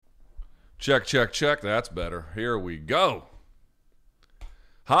Check, check, check. That's better. Here we go.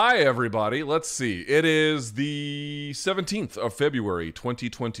 Hi, everybody. Let's see. It is the 17th of February,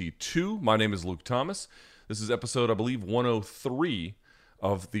 2022. My name is Luke Thomas. This is episode, I believe, 103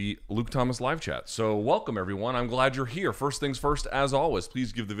 of the Luke Thomas live chat. So welcome, everyone. I'm glad you're here. First things first, as always,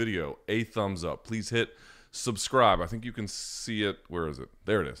 please give the video a thumbs up. Please hit subscribe. I think you can see it. Where is it?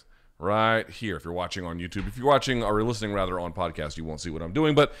 There it is. Right here, if you're watching on YouTube. If you're watching or listening rather on podcast, you won't see what I'm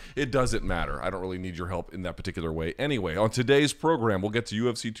doing, but it doesn't matter. I don't really need your help in that particular way. Anyway, on today's program, we'll get to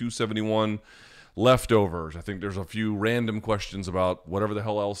UFC 271 leftovers. I think there's a few random questions about whatever the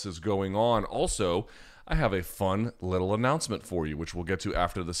hell else is going on. Also, I have a fun little announcement for you, which we'll get to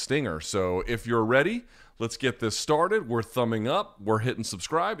after the stinger. So if you're ready, let's get this started. We're thumbing up. We're hitting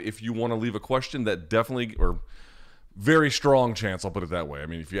subscribe. If you want to leave a question that definitely, or very strong chance, I'll put it that way. I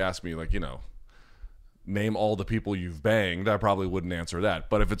mean, if you ask me, like, name all the people you've banged, I probably wouldn't answer that.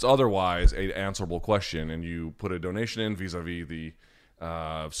 But if it's otherwise an answerable question and you put a donation in vis-a-vis the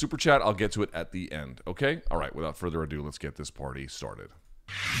super chat, I'll get to it at the end. Okay? All right, without further ado, let's get this party started.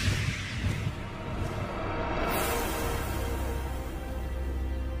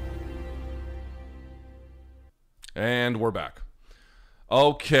 And we're back.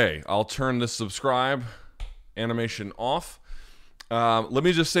 Okay, I'll turn this subscribe animation off. Let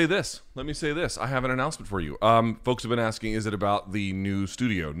me just say this. I have an announcement for you. Folks have been asking, is it about the new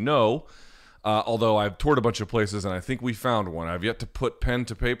studio? No. Although I've toured a bunch of places and I think we found one. I've yet to put pen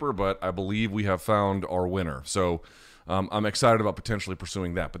to paper, but I believe we have found our winner. So I'm excited about potentially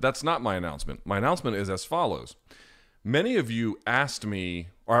pursuing that. But that's not my announcement. My announcement is as follows. Many of you asked me,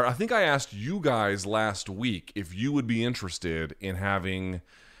 or I think I asked you guys last week if you would be interested in having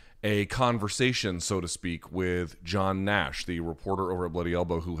a conversation, so to speak, with John Nash, the reporter over at Bloody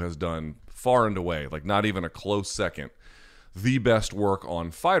Elbow, who has done far and away, like not even a close second, the best work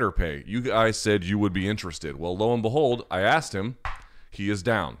on fighter pay. You guys said you would be interested. Well, lo and behold, I asked him. He is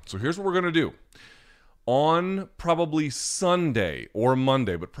down. So here's what we're going to do. On probably Sunday or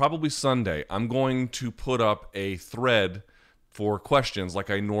Monday, but probably Sunday, I'm going to put up a thread for questions like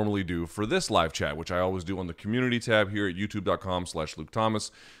I normally do for this live chat, which I always do on the community tab here at youtube.com/Luke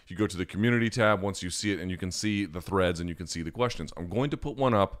Thomas. You go to the community tab once you see it, and you can see the threads and you can see the questions. I'm going to put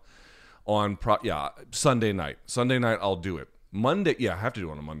one up on Sunday night. Sunday night, I'll do it. Monday, I have to do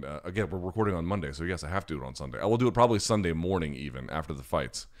it on Monday. Again, we're recording on Monday, so yes, I have to do it on Sunday. I will do it probably Sunday morning even after the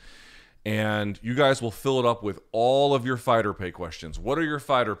fights. And you guys will fill it up with all of your fighter pay questions. What are your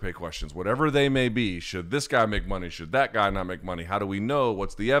fighter pay questions? Whatever they may be. Should this guy make money? Should that guy not make money? How do we know?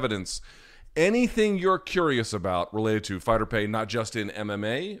 What's the evidence? Anything you're curious about related to fighter pay, not just in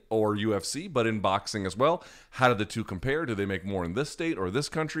MMA or UFC, but in boxing as well. How do the two compare? Do they make more in this state or this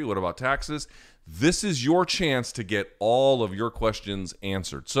country? What about taxes? This is your chance to get all of your questions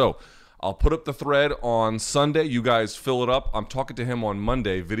answered. So I'll put up the thread on Sunday. You guys fill it up. I'm talking to him on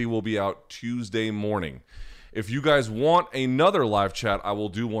Monday. Video will be out Tuesday morning. If you guys want another live chat, I will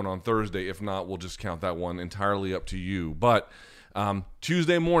do one on Thursday. If not, we'll just count that one. Entirely up to you. But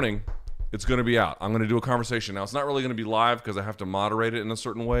Tuesday morning, it's going to be out. I'm going to do a conversation. Now, it's not really going to be live because I have to moderate it in a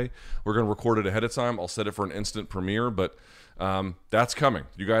certain way. We're going to record it ahead of time. I'll set it for an instant premiere, but that's coming.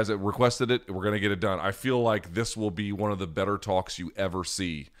 You guys that requested it, we're going to get it done. I feel like this will be one of the better talks you ever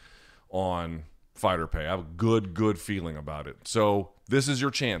see on fighter pay. I have a good feeling about it. So this is your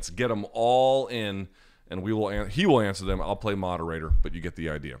chance. Get them all in, and he will answer them. I'll play moderator, but you get the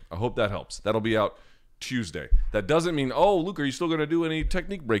idea. I hope that helps. That'll be out Tuesday. That doesn't mean, oh, Luke, are you still going to do any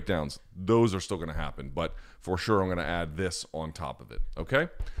technique breakdowns? Those are still going to happen, but for sure I'm going to add this on top of it, okay?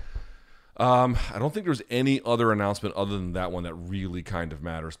 I don't think there's any other announcement other than that one that really kind of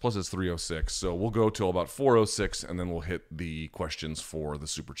matters. Plus, it's 3:06, so we'll go till about 4:06, and then we'll hit the questions for the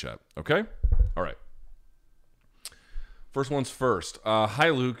super chat. Okay? All right. First one's first.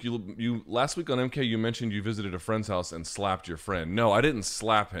 Hi, Luke. You last week on MK, you mentioned you visited a friend's house and slapped your friend. No, I didn't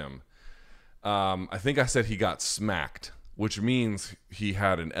slap him. I think I said he got smacked, which means he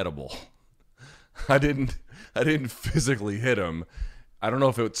had an edible. I didn't physically hit him. I don't know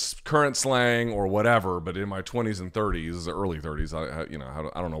if it's current slang or whatever, but in my 20s and 30s, early 30s,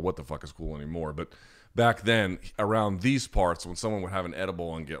 I don't know what the fuck is cool anymore. But back then, around these parts, when someone would have an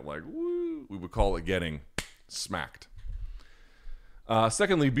edible and get like, woo, we would call it getting smacked.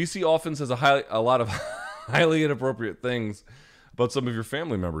 Secondly, BC often says a lot of highly inappropriate things about some of your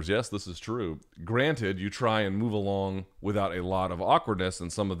family members. Yes, this is true. Granted, you try and move along without a lot of awkwardness,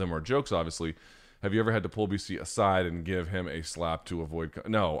 and some of them are jokes, obviously. Have you ever had to pull BC aside and give him a slap to avoid...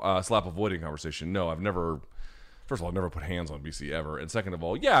 slap avoiding conversation? No, I've never... First of all, I've never put hands on BC ever. And second of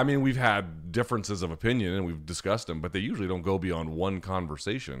all, yeah, I mean, we've had differences of opinion and we've discussed them, but they usually don't go beyond one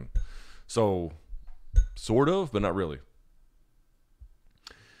conversation. So, sort of, but not really.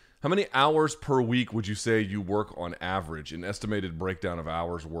 How many hours per week would you say you work on average? An estimated breakdown of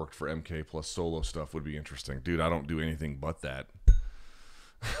hours worked for MK plus solo stuff would be interesting. Dude, I don't do anything but that.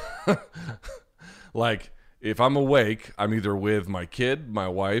 Like, if I'm awake, I'm either with my kid, my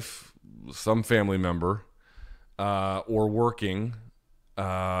wife, some family member, or working.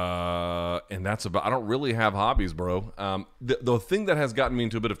 And that's about, I don't really have hobbies, bro. The thing that has gotten me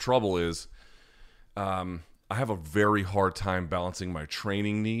into a bit of trouble is, I have a very hard time balancing my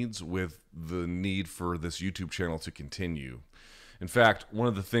training needs with the need for this YouTube channel to continue. In fact, one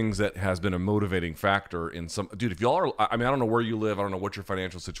of the things that has been a motivating factor in some, dude, if y'all are, I mean, I don't know where you live. I don't know what your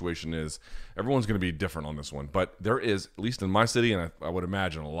financial situation is. Everyone's going to be different on this one, but there is, at least in my city, and I would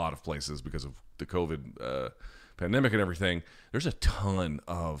imagine a lot of places because of the COVID pandemic and everything, there's a ton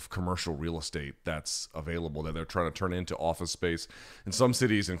of commercial real estate that's available that they're trying to turn into office space. In some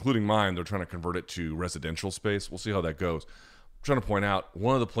cities, including mine, they're trying to convert it to residential space. We'll see how that goes. I'm trying to point out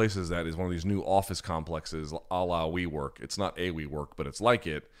one of the places that is one of these new office complexes, a la WeWork. It's not a WeWork, but it's like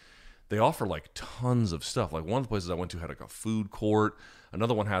it. They offer like tons of stuff. Like one of the places I went to had like a food court.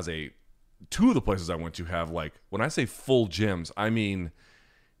 Another one has two of the places I went to have like, when I say full gyms, I mean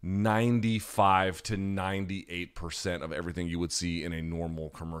 95 to 98% of everything you would see in a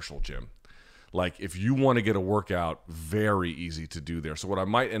normal commercial gym. Like if you want to get a workout, very easy to do there. So what I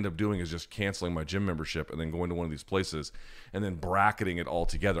might end up doing is just canceling my gym membership and then going to one of these places and then bracketing it all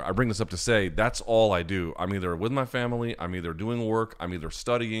together. I bring this up to say that's all I do. I'm either with my family, I'm either doing work, I'm either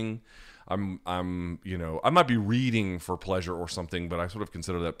studying, I'm you know, I might be reading for pleasure or something, but I sort of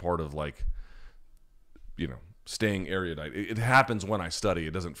consider that part of like, you know, staying erudite. It happens when I study.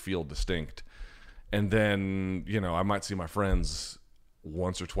 It doesn't feel distinct. And then, you know, I might see my friends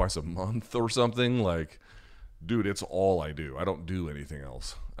once or twice a month or something. Like, dude, it's all I do. I don't do anything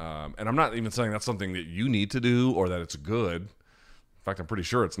else. And I'm not even saying that's something that you need to do or that it's good. In fact, I'm pretty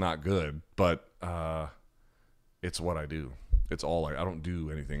sure it's not good, but it's what I do. It's all I don't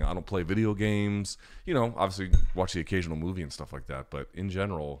do anything. I don't play video games. You know, obviously watch the occasional movie and stuff like that. But in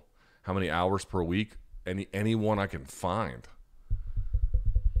general, how many hours per week? Anyone I can find.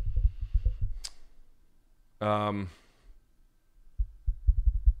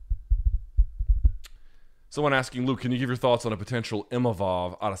 Someone asking, Luke, can you give your thoughts on a potential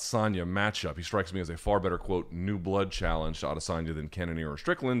Imavov-Adesanya matchup? He strikes me as a far better, quote, new blood challenge to Adesanya than Cannonier or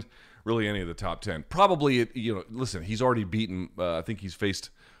Strickland. Really any of the top 10. Probably, you know, listen, he's already beaten, I think he's faced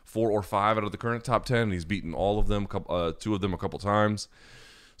 4 or 5 out of the current top 10. And he's beaten all of them, 2 of them a couple times.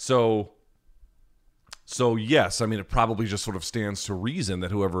 So yes, I mean, it probably just sort of stands to reason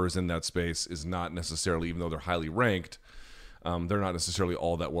that whoever is in that space is not necessarily, even though they're highly ranked, they're not necessarily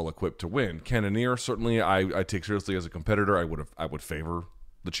all that well equipped to win. Cannonier, certainly, I take seriously as a competitor. I would favor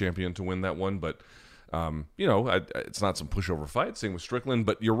the champion to win that one, but you know, it's not some pushover fight. Same with Strickland,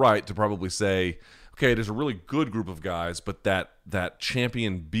 but you're right to probably say, okay, there's a really good group of guys, but that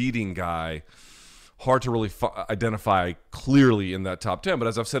champion beating guy, hard to really identify clearly in that top 10. But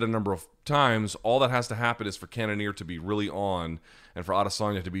as I've said a number of times, all that has to happen is for Cannonier to be really on and for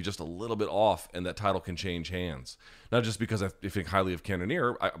Adesanya to be just a little bit off, and that title can change hands. Not just because I think highly of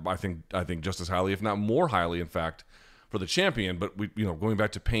Cannonier, I think just as highly, if not more highly, in fact, for the champion. But you know, going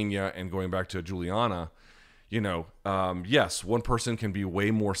back to Pena and going back to Juliana, you know, yes, one person can be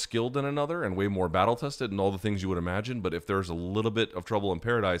way more skilled than another and way more battle tested and all the things you would imagine. But if there's a little bit of trouble in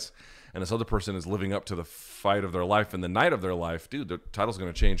paradise and this other person is living up to the fight of their life and the night of their life, dude, the title's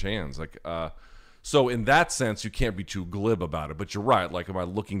going to change hands. Like, so in that sense, you can't be too glib about it. But you're right. Like, am I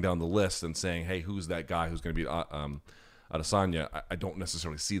looking down the list and saying, hey, who's that guy who's going to beat Adesanya? I don't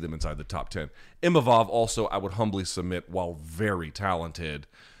necessarily see them inside the top 10. Imavov also, I would humbly submit, while very talented,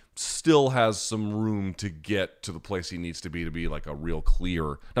 still has some room to get to the place he needs to be like a real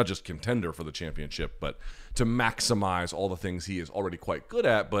clear, not just contender for the championship, but to maximize all the things he is already quite good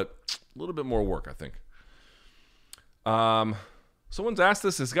at, but a little bit more work, I think. Someone's asked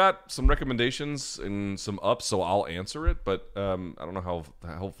this. It's got some recommendations and some ups, so I'll answer it, but I don't know how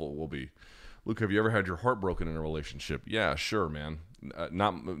helpful it will be. Luke, have you ever had your heart broken in a relationship? Yeah, sure, man.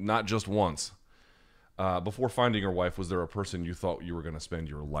 Not just once. Before finding your wife, was there a person you thought you were going to spend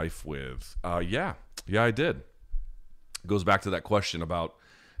your life with? Yeah, I did. It goes back to that question about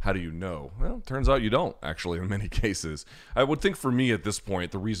how do you know? Well, it turns out you don't, actually, in many cases. I would think for me at this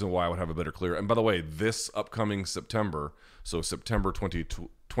point, the reason why I would have a better clear, and by the way, this upcoming September, so September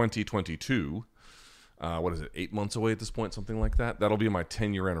 2022, what is it, 8 months away at this point, something like that? That'll be my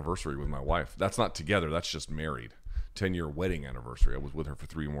 10-year anniversary with my wife. That's not together, that's just married. 10-year wedding anniversary. I was with her for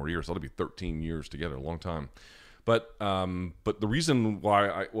 3 more years. That'll be 13 years together, a long time. But the reason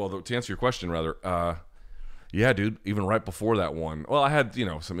why to answer your question rather, yeah, dude, even right before that one, well, I had,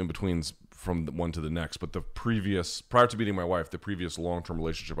 some in-betweens from one to the next, but prior to meeting my wife, the previous long-term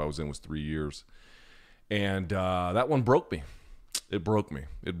relationship I was in was 3 years. And that one broke me. It broke me.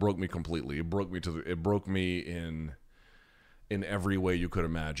 It broke me completely. It broke me in every way you could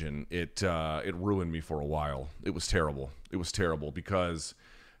imagine. It ruined me for a while. It was terrible. It was terrible because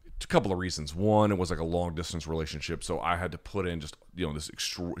a couple of reasons. One, it was like a long distance relationship, so I had to put in just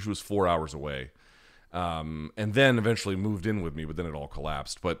she was 4 hours away, and then eventually moved in with me. But then it all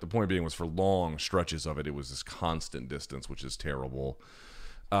collapsed. But the point being was, for long stretches of it, it was this constant distance, which is terrible.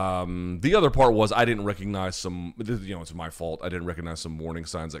 The other part was I didn't recognize some. It's my fault. I didn't recognize some warning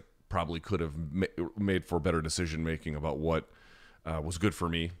signs that probably could have made for better decision making about what was good for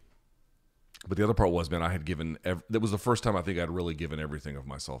me. But the other part was, man, I had given. That was the first time I think I'd really given everything of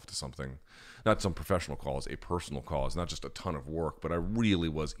myself to something, not some professional cause, a personal cause, not just a ton of work, but I really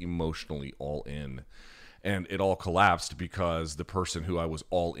was emotionally all in, and it all collapsed because the person who I was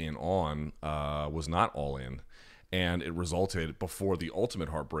all in on was not all in, and it resulted, before the ultimate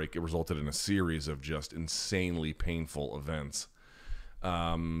heartbreak, it resulted in a series of just insanely painful events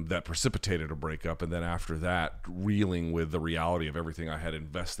that precipitated a breakup. And then after that, reeling with the reality of everything I had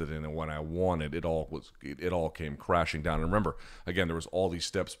invested in and what I wanted, it all came crashing down. And remember, again, there was all these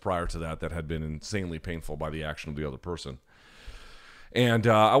steps prior to that had been insanely painful by the action of the other person. And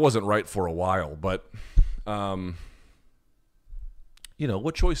I wasn't right for a while, but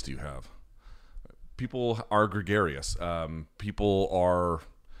what choice do you have? People are gregarious.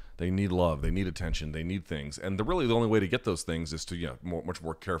 They need love. They need attention. They need things. And the only way to get those things is to much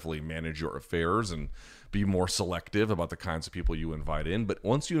more carefully manage your affairs and be more selective about the kinds of people you invite in. But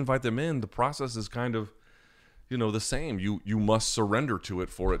once you invite them in, the process is kind of, the same. You must surrender to it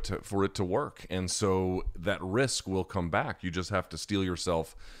for it to work. And so that risk will come back. You just have to steel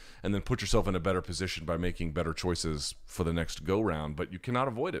yourself and then put yourself in a better position by making better choices for the next go round. But you cannot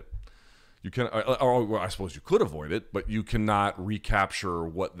avoid it. You can, or I suppose you could avoid it, but you cannot recapture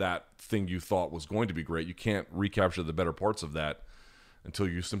what that thing you thought was going to be great. You can't recapture the better parts of that until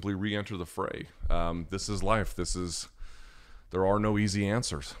you simply re-enter the fray. This is life. There are no easy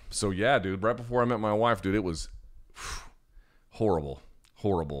answers. So yeah, dude, right before I met my wife, dude, it was horrible.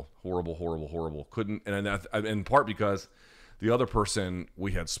 Couldn't, and in part because the other person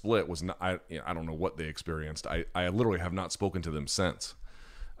we had split was not, I don't know what they experienced. I literally have not spoken to them since.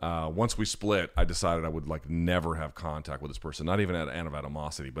 Once we split, I decided I would never have contact with this person, not even out of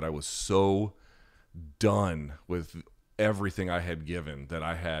animosity, but I was so done with everything I had given that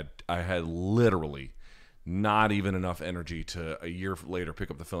I had literally not even enough energy to a year later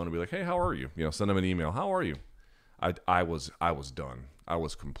pick up the phone and be like, hey, how are you? Send them an email. How are you? I was done. I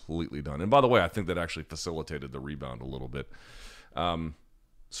was completely done. And by the way, I think that actually facilitated the rebound a little bit.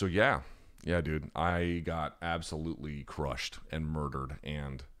 So yeah, dude, I got absolutely crushed and murdered,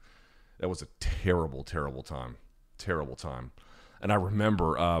 and that was a terrible, terrible time. And I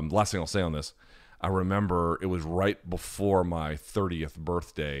remember, last thing I'll say on this, I remember it was right before my 30th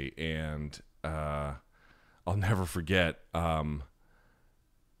birthday, and I'll never forget,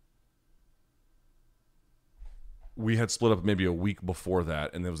 we had split up maybe a week before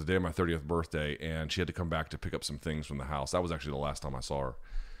that, and it was the day of my 30th birthday, and she had to come back to pick up some things from the house. That was actually the last time I saw her.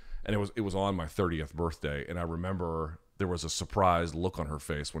 And it was on my 30th birthday, and I remember there was a surprised look on her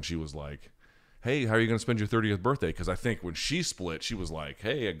face when she was like, hey, how are you going to spend your 30th birthday? Because I think when she split, she was like,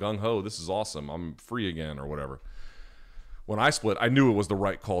 hey, gung-ho, this is awesome. I'm free again, or whatever. When I split, I knew it was the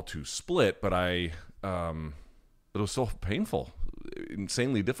right call to split, but it was so painful,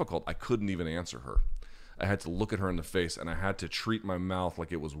 insanely difficult. I couldn't even answer her. I had to look at her in the face, and I had to treat my mouth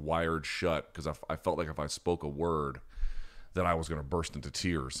like it was wired shut, because I felt like if I spoke a word, that I was going to burst into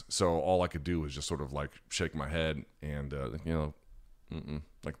tears. So all I could do was just sort of shake my head and,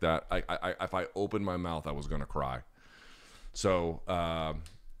 like that. If I opened my mouth, I was going to cry. So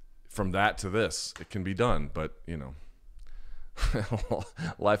from that to this, it can be done, but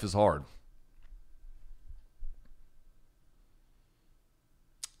life is hard.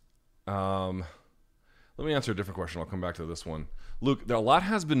 Let me answer a different question. I'll come back to this one. Luke, a lot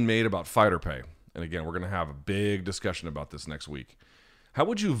has been made about fighter pay. And again, we're going to have a big discussion about this next week. How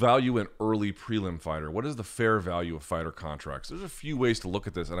would you value an early prelim fighter? What is the fair value of fighter contracts? There's a few ways to look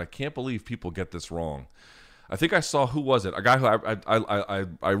at this, and I can't believe people get this wrong. I think I saw, who was it? A guy who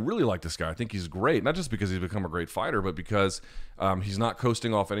I really like this guy. I think he's great, not just because he's become a great fighter, but because he's not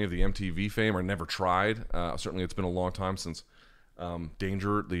coasting off any of the MTV fame, or never tried. Certainly it's been a long time since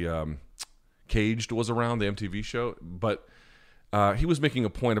Danger, the Caged was around, the MTV show. But he was making a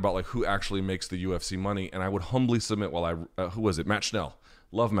point about like who actually makes the UFC money, and I would humbly submit, who was it? Matt Schnell.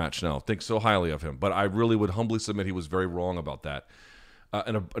 Love Matt Schnell. Think so highly of him, but I really would humbly submit he was very wrong about that.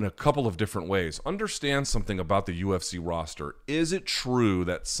 In a couple of different ways. Understand something about the UFC roster. Is it true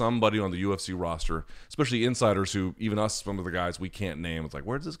that somebody on the UFC roster, especially insiders who, even us, some of the guys we can't name, it's like,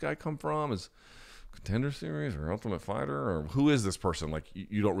 where does this guy come from? Is Contender Series or Ultimate Fighter? Or who is this person? Like,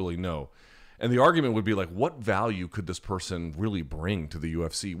 you don't really know. And the argument would be like, what value could this person really bring to the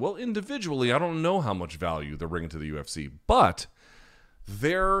UFC? Well, individually, I don't know how much value they're bringing to the UFC, but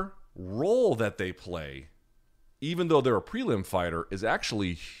their role that they play, even though they're a prelim fighter, is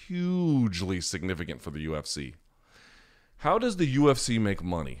actually hugely significant for the UFC. How does the UFC make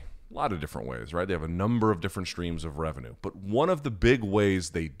money? A lot of different ways, right? They have a number of different streams of revenue. But one of the big ways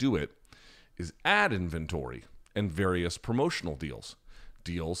they do it is ad inventory and various promotional deals.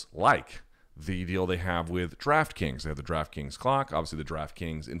 Deals like the deal they have with DraftKings. They have the DraftKings clock, obviously the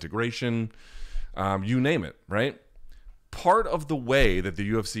DraftKings integration, you name it, right? Part of the way that the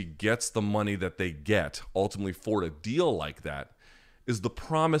UFC gets the money that they get ultimately for a deal like that is the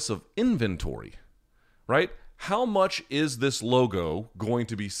promise of inventory, right? How much is this logo going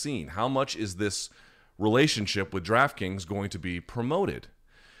to be seen? How much is this relationship with DraftKings going to be promoted?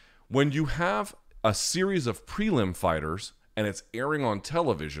 When you have a series of prelim fighters and it's airing on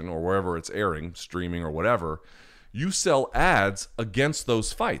television or wherever it's airing, streaming or whatever, you sell ads against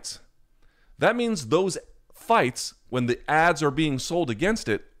those fights. That means those fights, when the ads are being sold against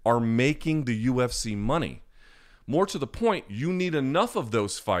it, are making the UFC money. More to the point, you need enough of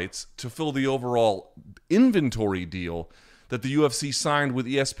those fights to fill the overall inventory deal that the UFC signed with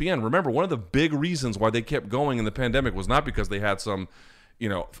ESPN. Remember, one of the big reasons why they kept going in the pandemic was not because they had some,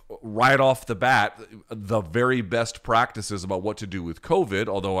 right off the bat, the very best practices about what to do with COVID,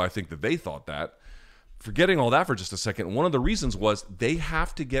 although I think that they thought that. Forgetting all that for just a second, one of the reasons was they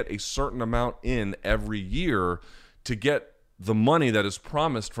have to get a certain amount in every year to get the money that is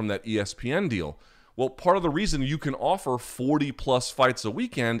promised from that ESPN deal. Well, part of the reason you can offer 40-plus fights a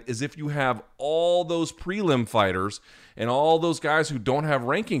weekend is if you have all those prelim fighters and all those guys who don't have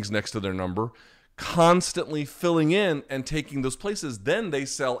rankings next to their number constantly filling in and taking those places. Then they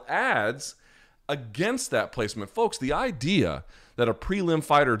sell ads against that placement. Folks, the idea that a prelim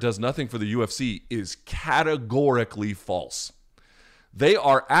fighter does nothing for the UFC is categorically false. They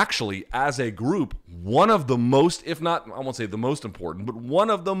are actually, as a group, one of the most, if not, I won't say the most important, but one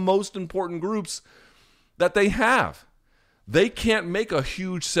of the most important groups that they have. They can't make a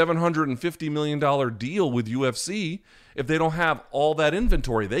huge $750 million deal with UFC if they don't have all that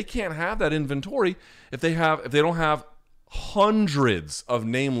inventory. They can't have that inventory if they don't have hundreds of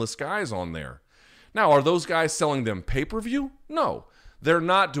nameless guys on there. Now, are those guys selling them pay-per-view? No. They're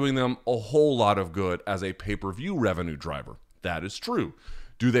not doing them a whole lot of good as a pay-per-view revenue driver. That is true.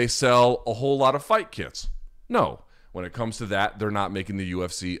 Do they sell a whole lot of fight kits? No. When it comes to that, they're not making the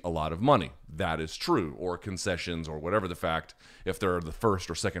UFC a lot of money. That is true. Or concessions or whatever the fact, if they're the first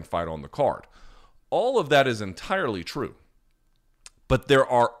or second fight on the card. All of that is entirely true. But there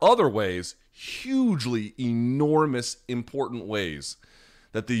are other ways, hugely enormous, important ways,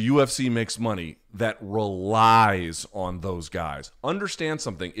 that the UFC makes money that relies on those guys. Understand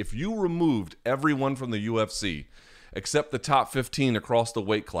something. If you removed everyone from the UFC except the top 15 across the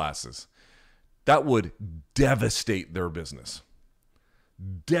weight classes, that would devastate their business.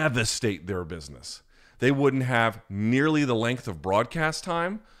 Devastate their business. They wouldn't have nearly the length of broadcast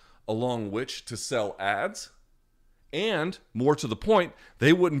time along which to sell ads. And, more to the point,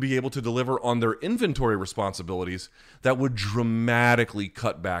 they wouldn't be able to deliver on their inventory responsibilities that would dramatically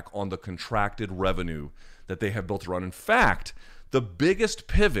cut back on the contracted revenue that they have built around. In fact, the biggest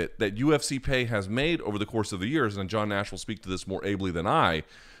pivot that UFC Pay has made over the course of the years, and John Nash will speak to this more ably than I,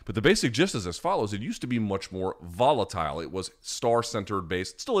 but the basic gist is as follows. It used to be much more volatile. It was star-centered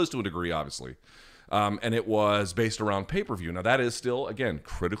based, still is to a degree, obviously, and it was based around pay-per-view. Now, that is still, again,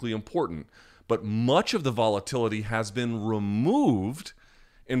 critically important. But much of the volatility has been removed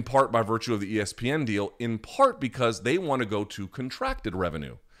in part by virtue of the ESPN deal, in part because they want to go to contracted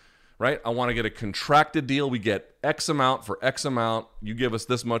revenue, right? I want to get a contracted deal. We get X amount for X amount. You give us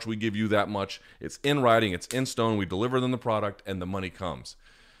this much, we give you that much. It's in writing, it's in stone. We deliver them the product, and the money comes.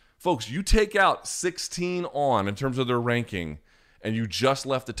 Folks, you take out 16 on in terms of their ranking, and you just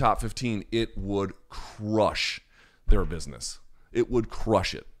left the top 15, it would crush their business. It would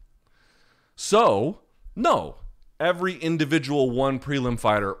crush it. So, no, every individual one prelim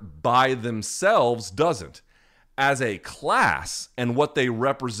fighter by themselves doesn't. As a class and what they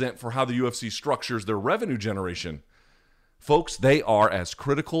represent for how the UFC structures their revenue generation, folks, they are as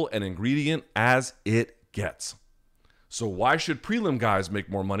critical an ingredient as it gets. So why should prelim guys make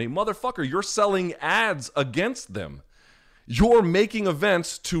more money? Motherfucker, you're selling ads against them. You're making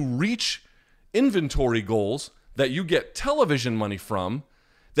events to reach inventory goals that you get television money from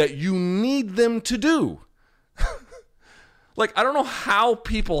that you need them to do. Like, I don't know how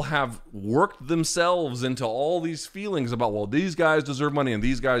people have worked themselves into all these feelings about, well, these guys deserve money and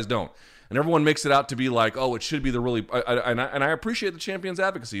these guys don't. And everyone makes it out to be like, oh, it should be the really... And I appreciate the champion's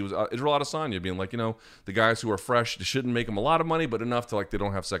advocacy. It was Israel Adesanya being like, the guys who are fresh shouldn't make them a lot of money, but enough to, like, they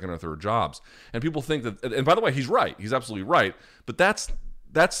don't have second or third jobs. And people think that... And by the way, he's right. He's absolutely right. But that's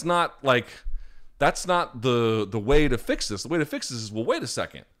not, like... That's not the way to fix this. The way to fix this is, well, wait a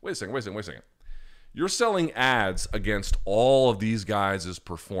second. You're selling ads against all of these guys'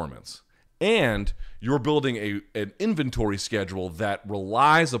 performance. And you're building an inventory schedule that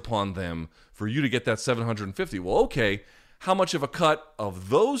relies upon them for you to get that 750. Well, okay, how much of a cut of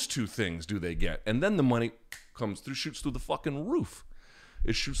those two things do they get? And then the money shoots through the fucking roof.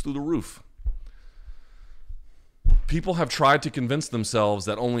 It shoots through the roof. People have tried to convince themselves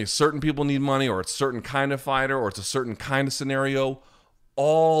that only certain people need money, or it's a certain kind of fighter, or it's a certain kind of scenario.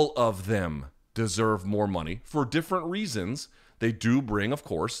 All of them deserve more money for different reasons. They do bring, of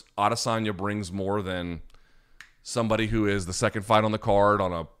course, Adesanya brings more than somebody who is the second fight on the card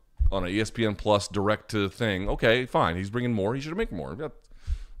on a ESPN Plus direct to thing. Okay, fine. He's bringing more. He should make more. That's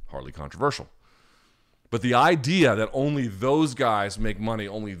hardly controversial. But the idea that only those guys make money,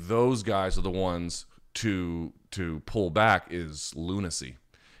 only those guys are the ones to pull back is lunacy.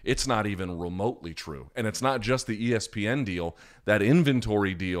 It's not even remotely true. And it's not just the ESPN deal. That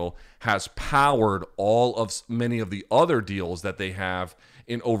inventory deal has powered many of the other deals that they have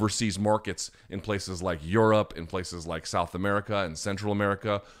in overseas markets in places like Europe, in places like South America and Central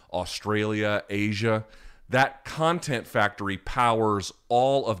America, Australia, Asia. That content factory powers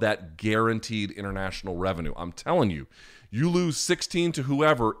all of that guaranteed international revenue. I'm telling you, you lose 16 to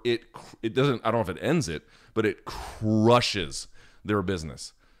whoever, it doesn't, I don't know if it ends it, but it crushes their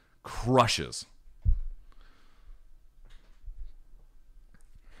business. Crushes.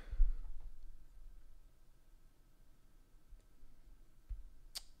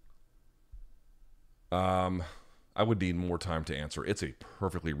 I would need more time to answer. It's a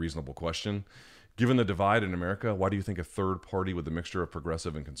perfectly reasonable question. Given the divide in America, why do you think a third party with a mixture of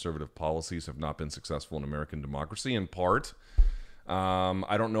progressive and conservative policies have not been successful in American democracy? In part,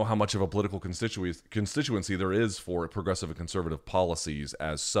 I don't know how much of a political constituency there is for progressive and conservative policies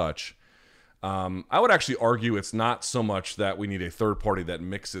as such. I would actually argue it's not so much that we need a third party that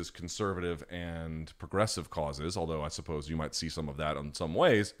mixes conservative and progressive causes, although I suppose you might see some of that in some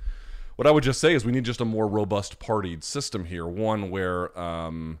ways. What I would just say is we need just a more robust partied system here, one where,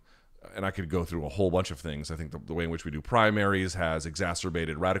 and I could go through a whole bunch of things. I think the way in which we do primaries has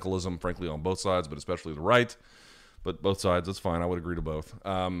exacerbated radicalism, frankly, on both sides, but especially the right. But both sides, that's fine. I would agree to both.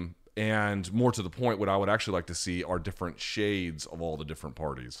 And more to the point, what I would actually like to see are different shades of all the different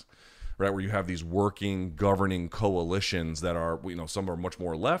parties, right? Where you have these working, governing coalitions that are, some are much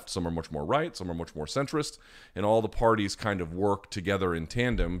more left, some are much more right, some are much more centrist, and all the parties kind of work together in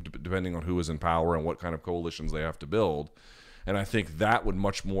tandem, depending on who is in power and what kind of coalitions they have to build. And I think that would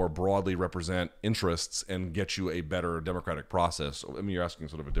much more broadly represent interests and get you a better democratic process. I mean, you're asking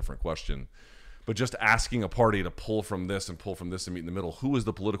sort of a different question. But just asking a party to pull from this and pull from this and meet in the middle, who is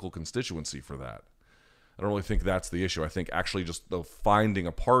the political constituency for that? I don't really think that's the issue. I think actually just finding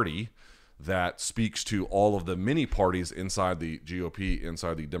a party that speaks to all of the mini parties inside the GOP,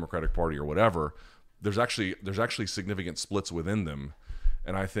 inside the Democratic Party or whatever, there's actually significant splits within them.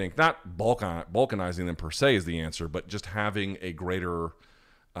 And I think not balkanizing them per se is the answer, but just having a greater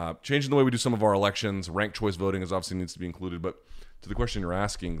changing the way we do some of our elections. Ranked choice voting is obviously needs to be included, but to the question you're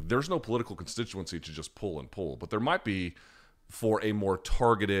asking, there's no political constituency to just pull and pull, but there might be for a more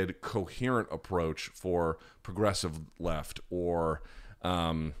targeted, coherent approach for progressive left or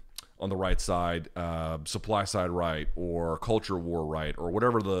on the right side, supply side right, or culture war right, or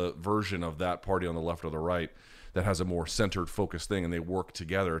whatever the version of that party on the left or the right that has a more centered, focused thing, and they work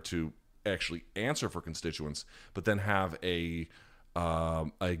together to actually answer for constituents, but then have a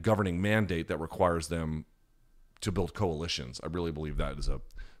governing mandate that requires them to build coalitions. I really believe that is a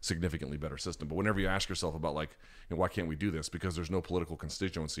significantly better system. But whenever you ask yourself about why can't we do this? Because there's no political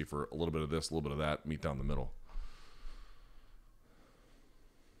constituency for a little bit of this, a little bit of that, meet down the middle.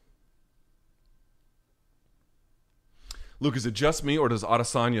 Luke, is it just me, or does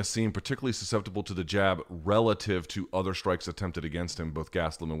Adesanya seem particularly susceptible to the jab relative to other strikes attempted against him? Both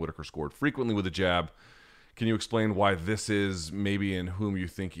Gastelum and Whittaker scored frequently with the jab. Can you explain why this is maybe in whom you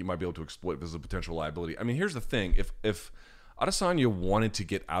think he might be able to exploit this as a potential liability? I mean, here's the thing. If Adesanya wanted to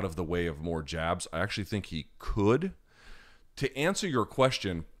get out of the way of more jabs, I actually think he could. to answer your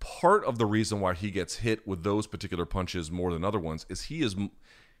question, part of the reason why he gets hit with those particular punches more than other ones is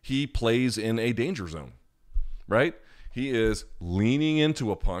he plays in a danger zone, right? He is leaning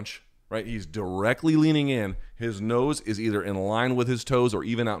into a punch, right? He's directly leaning in. His nose is either in line with his toes or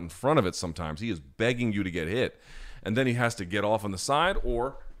even out in front of it sometimes. He is begging you to get hit. And then he has to get off on the side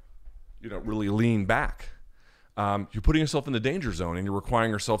or, really lean back. You're putting yourself in the danger zone and you're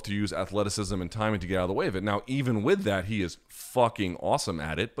requiring yourself to use athleticism and timing to get out of the way of it. Now, even with that, he is fucking awesome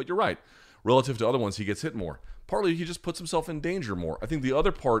at it. But you're right. Relative to other ones, he gets hit more. Partly, he just puts himself in danger more. I think the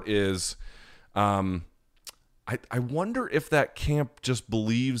other part is I wonder if that camp just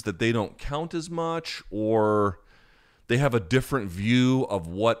believes that they don't count as much, or they have a different view of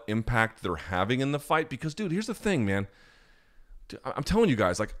what impact they're having in the fight. Because, dude, here's the thing, man. I'm telling you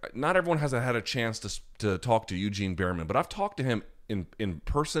guys, like, not everyone has had a chance to talk to Eugene Behrman, but I've talked to him in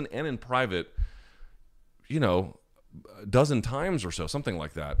person and in private, a dozen times or so, something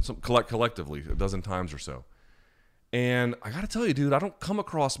like that. Collectively, a dozen times or so. And I got to tell you, dude, I don't come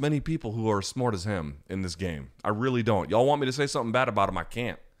across many people who are as smart as him in this game. I really don't. Y'all want me to say something bad about him? I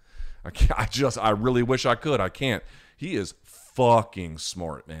can't. I really wish I could. I can't. He is fucking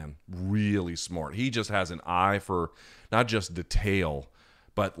smart, man. Really smart. He just has an eye for not just detail,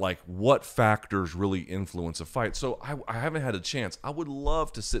 but like what factors really influence a fight. So I haven't had a chance. I would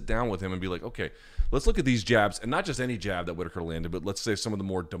love to sit down with him and be like, okay, let's look at these jabs, and not just any jab that Whittaker landed, but let's say some of the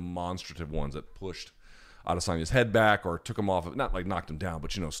more demonstrative ones that pushed Adesanya's head back or took him off, not like knocked him down,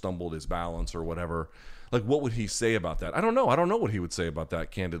 but, stumbled his balance or whatever. Like, what would he say about that? I don't know. I don't know what he would say about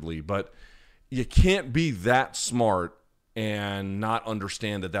that, candidly, but you can't be that smart and not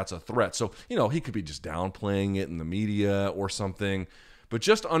understand that that's a threat. So, he could be just downplaying it in the media or something, but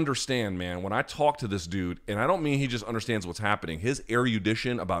just understand, man, when I talk to this dude, and I don't mean he just understands what's happening, his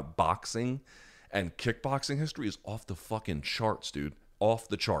erudition about boxing and kickboxing history is off the fucking charts, dude. Off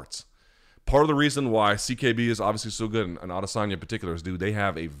the charts. Part of the reason why CKB is obviously so good, and Adesanya in particular, is, dude, they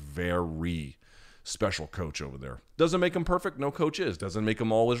have a very special coach over there. Doesn't make him perfect. No coach is. Doesn't make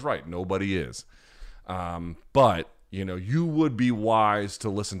him always right. Nobody is. But, you would be wise to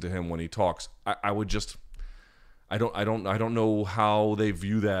listen to him when he talks. I would just, I don't know how they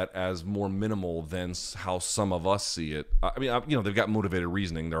view that as more minimal than how some of us see it. I mean, they've got motivated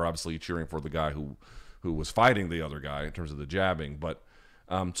reasoning. They're obviously cheering for the guy who was fighting the other guy in terms of the jabbing, but.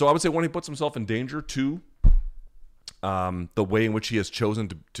 So I would say, one, he puts himself in danger. Two, the way in which he has chosen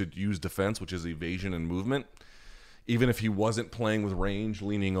to use defense, which is evasion and movement. Even if he wasn't playing with range,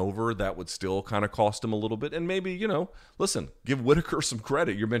 leaning over, that would still kind of cost him a little bit. And maybe, listen, give Whittaker some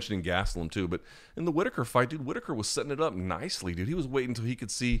credit. You're mentioning Gastelum too, but in the Whittaker fight, dude, Whittaker was setting it up nicely, dude. He was waiting until he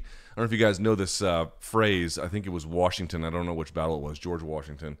could see. I don't know if you guys know this phrase. I think it was Washington. I don't know which battle it was. George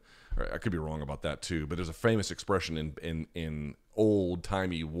Washington. I could be wrong about that too, but there's a famous expression in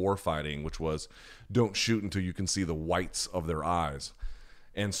old-timey war fighting, which was, don't shoot until you can see the whites of their eyes.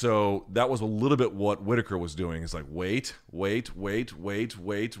 And so that was a little bit what Whittaker was doing. It's like, wait,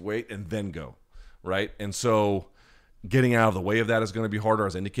 and then go, right? And so getting out of the way of that is going to be harder.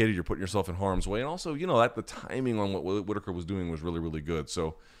 As indicated, you're putting yourself in harm's way. And also, that the timing on what Whittaker was doing was really, really good.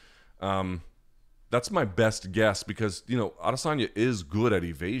 So that's my best guess because, Adesanya is good at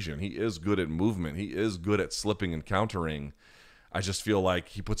evasion. He is good at movement. He is good at slipping and countering. I just feel like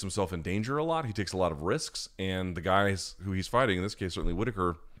he puts himself in danger a lot. He takes a lot of risks. And the guys who he's fighting, in this case, certainly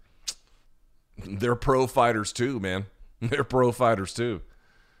Whittaker, they're pro fighters too, man. They're pro fighters too.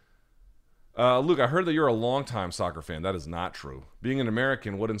 Luke, I heard that you're a longtime soccer fan. That is not true. Being an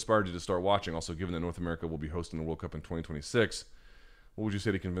American, what inspired you to start watching? Also, given that North America will be hosting the World Cup in 2026, what would you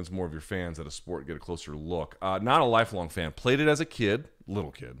say to convince more of your fans that a sport get a closer look? Not a lifelong fan. Played it as a kid,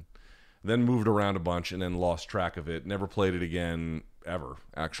 little kid. Then moved around a bunch and then lost track of it. Never played it again ever,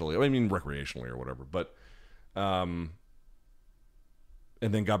 actually. I mean, recreationally or whatever. But, and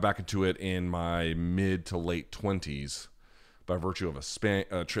then got back into it in my mid to late 20s by virtue of a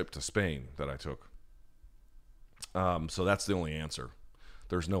trip to Spain that I took. So that's the only answer.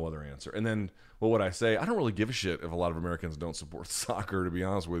 There's no other answer. And then what would I say? I don't really give a shit if a lot of Americans don't support soccer, to be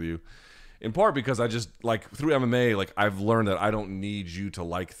honest with you. In part because I just, through MMA, I've learned that I don't need you to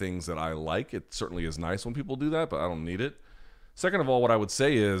like things that I like. It certainly is nice when people do that, but I don't need it. Second of all, what I would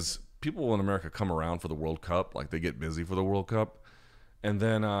say is people in America come around for the World Cup. They get busy for the World Cup. And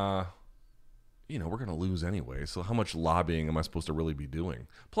then, we're going to lose anyway. So how much lobbying am I supposed to really be doing?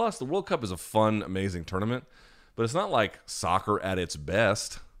 Plus, the World Cup is a fun, amazing tournament, but it's not like soccer at its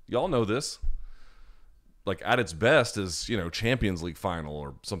best. Y'all know this. At its best is, Champions League final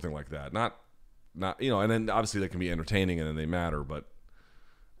or something like that. Not, and then obviously they can be entertaining and then they matter, but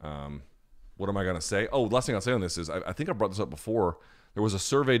what am I going to say? Oh, last thing I'll say on this is I think I brought this up before. There was a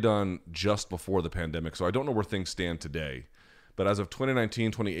survey done just before the pandemic, so I don't know where things stand today. But as of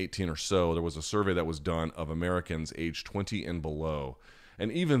 2019, 2018 or so, there was a survey that was done of Americans aged 20 and below.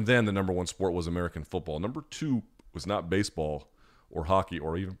 And even then, the number one sport was American football. Number two was not baseball or hockey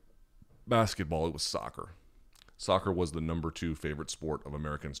or even basketball. It was soccer. Soccer was the number two favorite sport of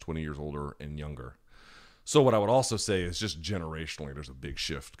Americans 20 years older and younger. So what I would also say is just generationally, there's a big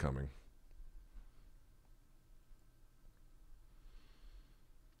shift coming.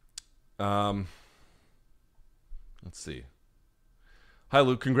 Let's see. Hi,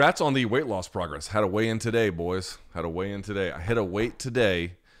 Luke. Congrats on the weight loss progress. Had a weigh-in today, boys. Had a weigh-in today. I hit a weight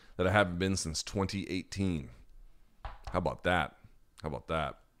today that I haven't been since 2018. How about that? How about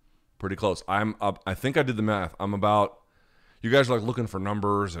that? Pretty close. I'm up. I think I did the math. I'm about, you guys are like looking for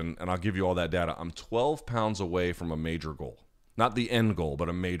numbers, and I'll give you all that data. I'm 12 pounds away from a major goal. Not the end goal, but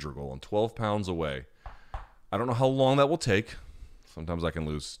a major goal. I'm 12 pounds away. I don't know how long that will take. Sometimes I can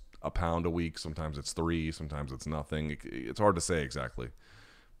lose a pound a week. Sometimes it's 3. Sometimes it's nothing. It's hard to say exactly.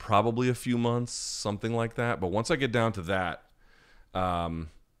 Probably a few months, something like that. But once I get down to that,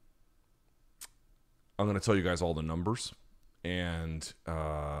 I'm going to tell you guys all the numbers. And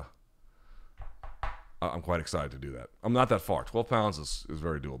I'm quite excited to do that. I'm not that far. 12 pounds is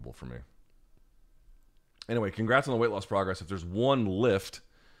very doable for me. Anyway, congrats on the weight loss progress. If there's one lift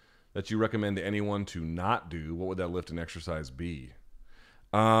that you recommend to anyone to not do, what would that lift and exercise be?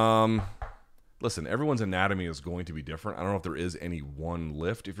 Listen, everyone's anatomy is going to be different. I don't know if there is any one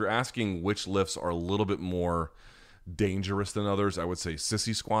lift. If you're asking which lifts are a little bit more dangerous than others, I would say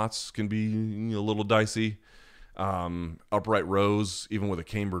sissy squats can be a little dicey. Upright rows, even with a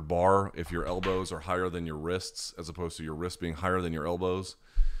cambered bar, if your elbows are higher than your wrists, as opposed to your wrists being higher than your elbows.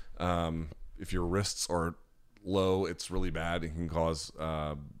 If your wrists are low, it's really bad. It can cause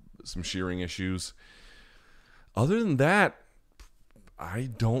some shearing issues. Other than that, I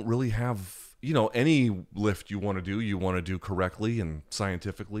don't really have, any lift you want to do correctly and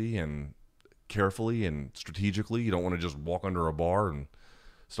scientifically and carefully and strategically. You don't want to just walk under a bar and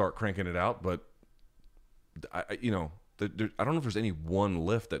start cranking it out. But I don't know if there's any one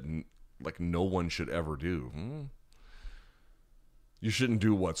lift that like no one should ever do. You shouldn't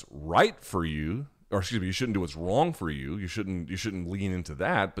do what's right for you, or excuse me, you shouldn't do what's wrong for you. You shouldn't lean into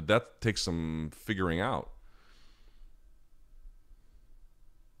that, but that takes some figuring out.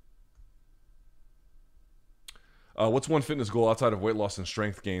 What's one fitness goal outside of weight loss and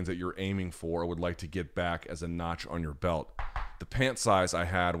strength gains that you're aiming for or would like to get back as a notch on your belt? The pant size I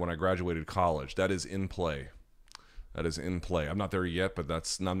had when I graduated college, that is in play. That is in play. I'm not there yet, but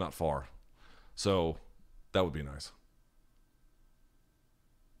I'm not far. So that would be nice.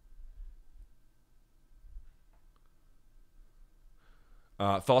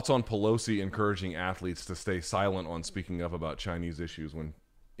 Thoughts on Pelosi encouraging athletes to stay silent on speaking up about Chinese issues when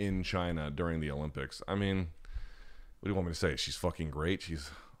in China during the Olympics? I mean, what do you want me to say? She's fucking great. She's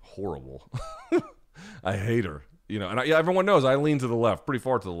horrible. I hate her. And everyone knows I lean to the left, pretty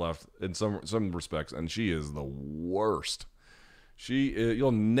far to the left in some respects, and she is the worst.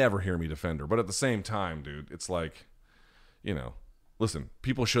 You'll never hear me defend her, but at the same time, dude, it's like, listen,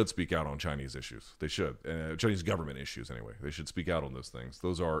 people should speak out on Chinese issues. They should. Chinese government issues, anyway. They should speak out on those things.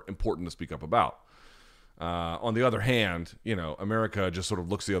 Those are important to speak up about. On the other hand, America just sort of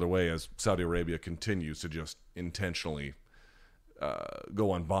looks the other way as Saudi Arabia continues to just intentionally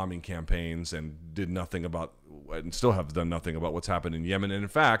go on bombing campaigns and still have done nothing about what's happened in Yemen. And in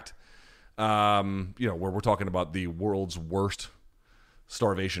fact, where we're talking about the world's worst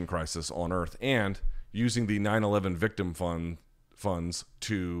starvation crisis on earth, and using the 9/11 victim funds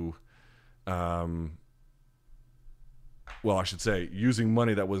to, I should say, using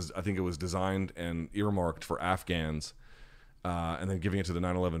money that I think it was designed and earmarked for Afghans, and then giving it to the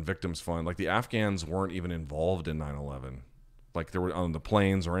 9/11 victims fund. Like, the Afghans weren't even involved in 9/11. Like, they were on the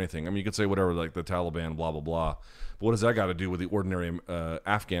planes or anything. I mean, you could say whatever, like the Taliban, blah, blah, blah. But what does that got to do with the ordinary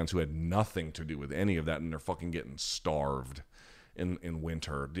Afghans who had nothing to do with any of that, and they're fucking getting starved in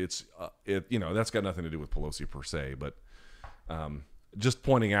winter? That's got nothing to do with Pelosi per se, but just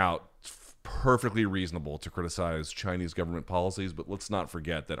pointing out, it's perfectly reasonable to criticize Chinese government policies, but let's not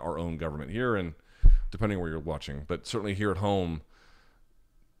forget that our own government here, and depending on where you're watching, but certainly here at home,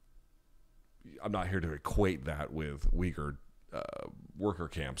 I'm not here to equate that with Uyghur worker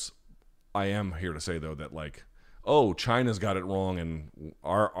camps. I am here to say, though, that China's got it wrong and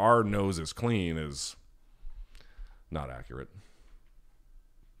our nose is clean is not accurate.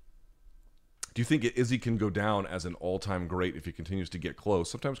 Do you think Izzy can go down as an all-time great if he continues to get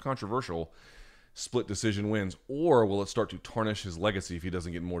close? Sometimes controversial. split decision wins, or will it start to tarnish his legacy if he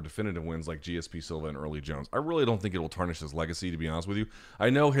doesn't get more definitive wins like GSP Silva and Early Jones? I really don't think it will tarnish his legacy, to be honest with you. I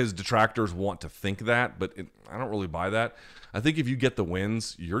know his detractors want to think that, but I don't really buy that. I think if you get the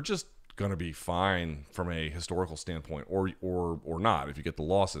wins, you're just going to be fine from a historical standpoint, or not if you get the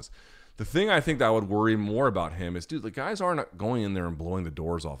losses. The thing I think that would worry more about him is, dude, the guys aren't going in there and blowing the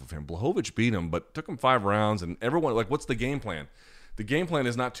doors off of him. Blachowicz beat him, but took him 5 rounds, and everyone, like, what's the game plan? The game plan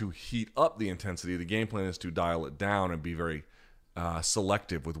is not to heat up the intensity. The game plan is to dial it down and be very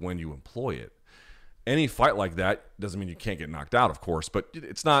selective with when you employ it. Any fight like that doesn't mean you can't get knocked out, of course, but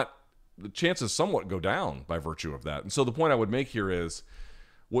it's not, the chances somewhat go down by virtue of that. And so the point I would make here is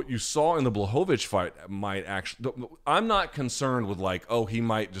what you saw in the Blachowicz fight might actually, I'm not concerned with like, oh, he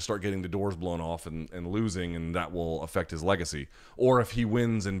might just start getting the doors blown off and losing, and that will affect his legacy. Or if he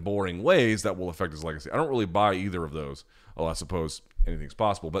wins in boring ways, that will affect his legacy. I don't really buy either of those. Well, I suppose anything's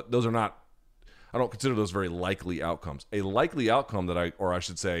possible, but those are not, I don't consider those very likely outcomes. A likely outcome that I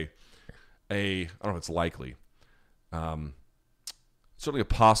should say, I don't know if it's likely, certainly a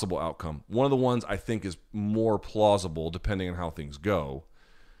possible outcome. One of the ones I think is more plausible, depending on how things go,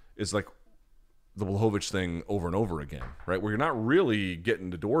 is like the Blachowicz thing over and over again, right? Where you're not really getting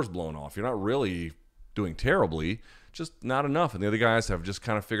the doors blown off. You're not really doing terribly, just not enough. And the other guys have just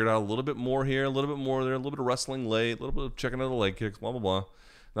kind of figured out a little bit more here, a little bit more there, a little bit of wrestling late, a little bit of checking out the leg kicks, blah, blah, blah.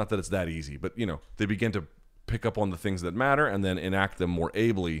 Not that it's that easy, but, you know, they begin to pick up on the things that matter and then enact them more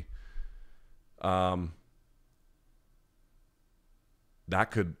ably. That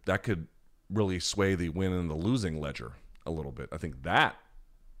could really sway the win and the losing ledger a little bit. I think that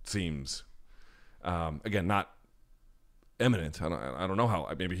seems, again, not imminent. I don't know how.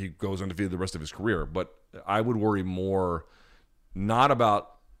 Maybe he goes undefeated the rest of his career, but I would worry more not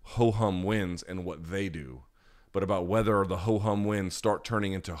about ho-hum wins and what they do, but about whether the ho-hum wins start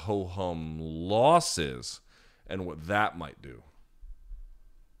turning into ho-hum losses and what that might do.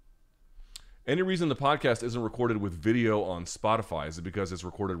 Any reason the podcast isn't recorded with video on Spotify? Is it because it's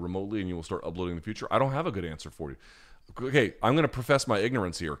recorded remotely and you will start uploading in the future? I don't have a good answer for you. Okay, I'm going to profess my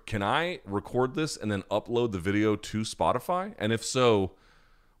ignorance here. Can I record this and then upload the video to Spotify? And if so,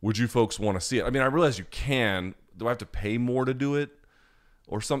 would you folks want to see it? I mean, I realize you can. Do I have to pay more to do it?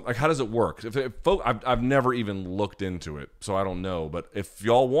 Or something? Like, how does it work? I've never even looked into it, so I don't know. But if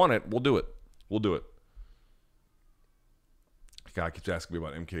y'all want it, we'll do it. We'll do it. Guy keeps asking me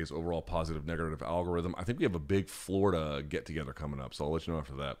about MK's overall positive negative algorithm. I think we have a big Florida get-together coming up, so I'll let you know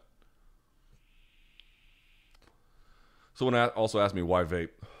after that. Someone also asked me why vape.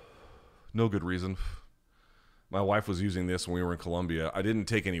 No good reason. My wife was using this when we were in Colombia. I didn't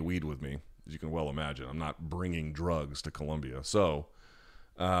take any weed with me, as you can well imagine. I'm not bringing drugs to Colombia. So,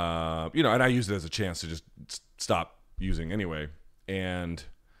 and I used it as a chance to just stop using anyway. And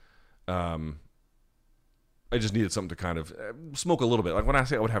I just needed something to kind of smoke a little bit. Like when I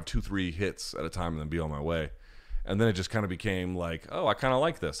say I would have 2-3 hits at a time and then be on my way. And then it just kind of became like, oh, I kind of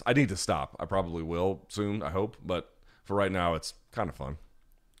like this. I need to stop. I probably will soon, I hope. But for right now, it's kind of fun.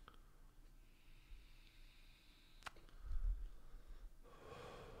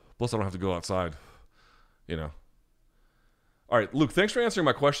 Plus, I don't have to go outside, you know. All right, Luke, thanks for answering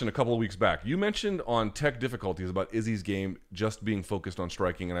my question a couple of weeks back. You mentioned on tech difficulties about Izzy's game just being focused on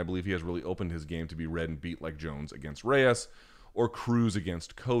striking, and I believe he has really opened his game to be read and beat like Jones against Reyes or Cruz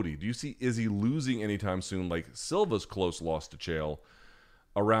against Cody. Do you see Izzy losing anytime soon like Silva's close loss to Chael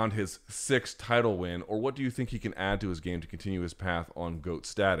around his 6th title win, or what do you think he can add to his game to continue his path on GOAT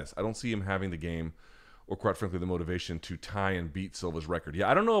status? I don't see him having the game or, quite frankly, the motivation to tie and beat Silva's record.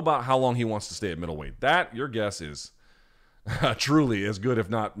 Yeah, I don't know about how long he wants to stay at middleweight. That, your guess is truly as good, if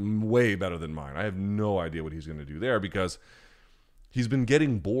not way better than mine. I have no idea what he's going to do there because he's been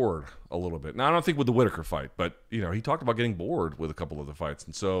getting bored a little bit. Now, I don't think with the Whittaker fight, but, he talked about getting bored with a couple of the fights.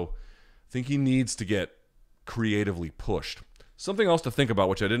 And so I think he needs to get creatively pushed. Something else to think about,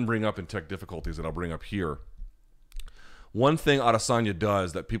 which I didn't bring up in tech difficulties that I'll bring up here. One thing Adesanya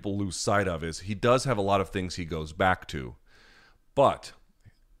does that people lose sight of is he does have a lot of things he goes back to. But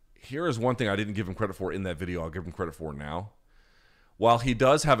here is one thing I didn't give him credit for in that video. I'll give him credit for now. While he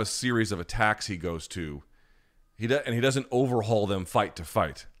does have a series of attacks he goes to, he doesn't overhaul them fight to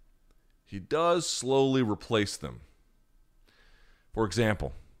fight. He does slowly replace them. For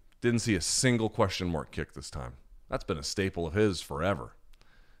example, didn't see a single question mark kick this time. That's been a staple of his forever.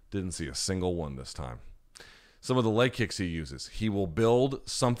 Didn't see a single one this time. Some of the leg kicks he uses, he will build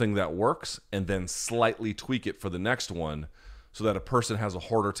something that works and then slightly tweak it for the next one so that a person has a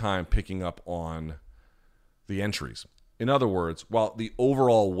harder time picking up on the entries. In other words, while the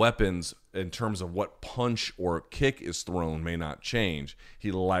overall weapons in terms of what punch or kick is thrown may not change,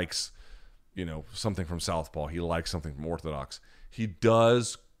 he likes something from southpaw. He likes something from orthodox. He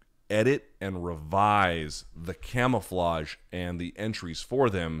does edit and revise the camouflage and the entries for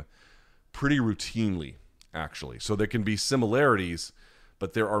them pretty routinely, actually. So there can be similarities,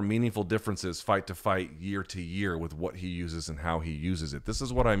 but there are meaningful differences fight to fight, year to year, with what he uses and how he uses it. This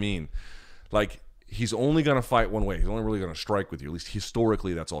is what I mean. Like, he's only going to fight one way. He's only really going to strike with you. At least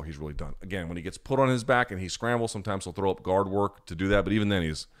historically, that's all he's really done. Again, when he gets put on his back and he scrambles, sometimes he'll throw up guard work to do that, but even then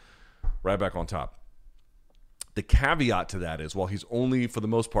he's right back on top. The caveat to that is, while he's only, for the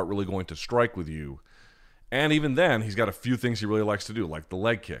most part, really going to strike with you, and even then, he's got a few things he really likes to do, like the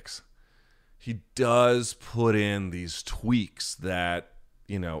leg kicks. He does put in these tweaks that,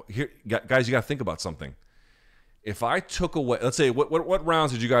 here, guys, you got to think about something. If I took away, let's say, what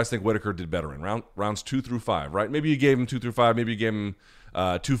rounds did you guys think Whittaker did better in? Rounds 2 through 5, right? Maybe you gave him 2 through 5, maybe you gave him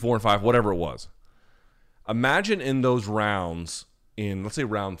 2, 4, and 5, whatever it was. Imagine in those rounds, in, let's say,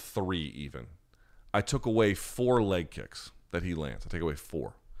 round 3 even, I took away 4 leg kicks that he lands. I take away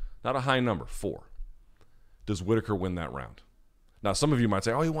 4. Not a high number, 4. Does Whittaker win that round? Now, some of you might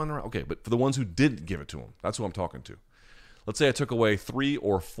say, oh, he won the round. Okay, but for the ones who didn't give it to him, that's who I'm talking to. Let's say I took away 3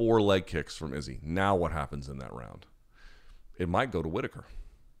 or 4 leg kicks from Izzy. Now what happens in that round? It might go to Whittaker.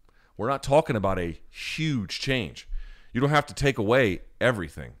 We're not talking about a huge change. You don't have to take away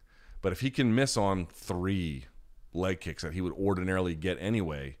everything. But if he can miss on 3 leg kicks that he would ordinarily get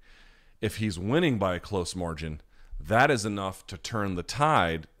anyway, if he's winning by a close margin, that is enough to turn the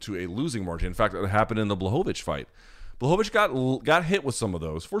tide to a losing margin. In fact, it happened in the Blachowicz fight. Blachowicz got hit with some of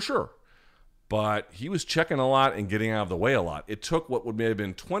those, for sure. But he was checking a lot and getting out of the way a lot. It took what would may have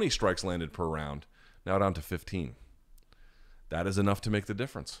been 20 strikes landed per round, now down to 15. That is enough to make the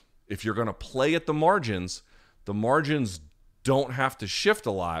difference. If you're going to play at the margins don't have to shift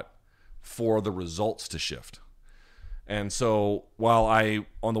a lot for the results to shift. And so while I,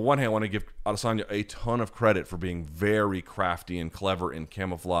 on the one hand, want to give Adesanya a ton of credit for being very crafty and clever in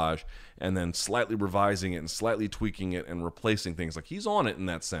camouflage and then slightly revising it and slightly tweaking it and replacing things, like he's on it in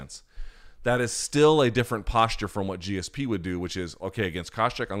that sense, that is still a different posture from what GSP would do, which is, okay, against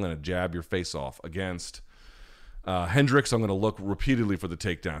Koscheck, I'm going to jab your face off. Against Hendricks, I'm going to look repeatedly for the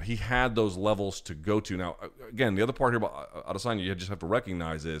takedown. He had those levels to go to. Now, again, the other part here about Adesanya you just have to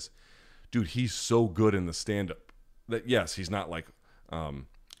recognize is, dude, he's so good in the stand-up that, yes, he's not like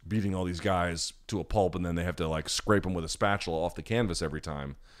beating all these guys to a pulp and then they have to like scrape him with a spatula off the canvas every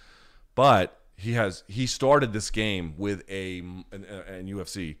time. But he started this game with in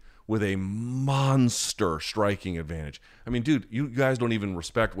UFC with a monster striking advantage. I mean, dude, you guys don't even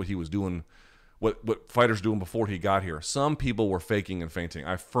respect what he was doing, what fighters doing before he got here. Some people were faking and feinting.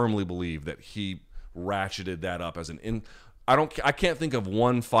 I firmly believe that he ratcheted that up as I can't think of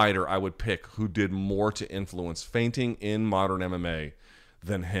one fighter I would pick who did more to influence feinting in modern MMA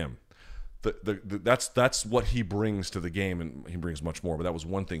than him. That's what he brings to the game, and he brings much more, but that was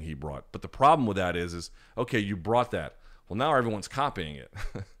one thing he brought. But the problem with that is okay, you brought that. Well, now everyone's copying it.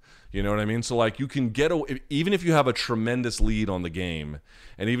 You know what I mean? So, like, you can get even if you have a tremendous lead on the game,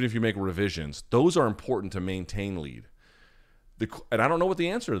 and even if you make revisions, those are important to maintain lead. And I don't know what the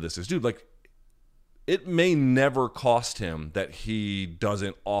answer to this is, dude. Like, it may never cost him that he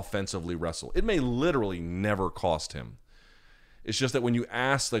doesn't offensively wrestle. It may literally never cost him. It's just that when you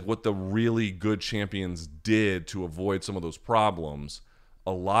ask like what the really good champions did to avoid some of those problems,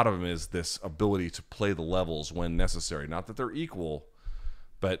 a lot of them is this ability to play the levels when necessary. Not that they're equal,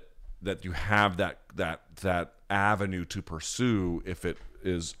 but that you have that avenue to pursue if it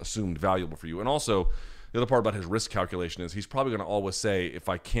is assumed valuable for you. And also, the other part about his risk calculation is he's probably going to always say, if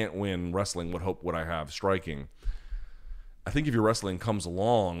I can't win wrestling, what hope would I have striking? I think if your wrestling comes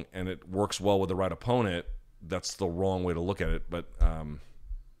along and it works well with the right opponent, that's the wrong way to look at it. But,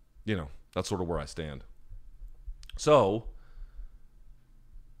 that's sort of where I stand. So,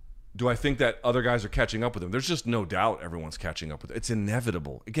 do I think that other guys are catching up with him? There's just no doubt everyone's catching up with him. It's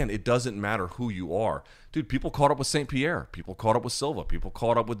inevitable. Again, it doesn't matter who you are. Dude, people caught up with St. Pierre. People caught up with Silva. People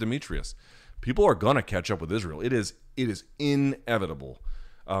caught up with Demetrius. People are going to catch up with Israel. It is inevitable.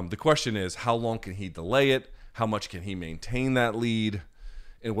 The question is, how long can he delay it? How much can he maintain that lead?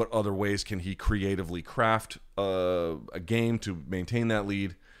 In what other ways can he creatively craft a game to maintain that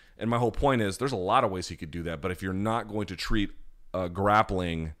lead? And my whole point is, there's a lot of ways he could do that. But if you're not going to treat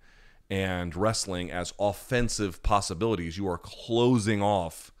grappling and wrestling as offensive possibilities, you are closing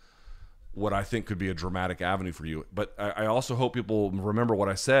off what I think could be a dramatic avenue for you. But I also hope people remember what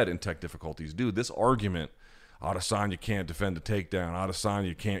I said in Tech Difficulties. Dude, this argument, Adesanya can't defend a takedown,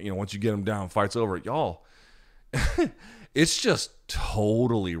 Adesanya can't, once you get him down, fight's over. Y'all, it's just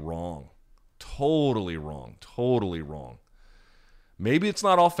totally wrong. Totally wrong. Totally wrong. Maybe it's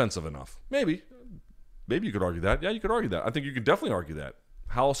not offensive enough. Maybe you could argue that. Yeah, you could argue that. I think you could definitely argue that.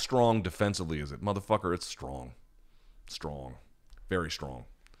 How strong defensively is it? Motherfucker, it's strong. Strong. Very strong.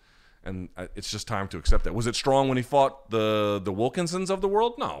 And it's just time to accept that. Was it strong when he fought the Wilkinsons of the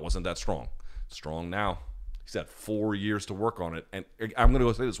world? No, it wasn't that strong. It's strong now. He's had 4 years to work on it. And I'm going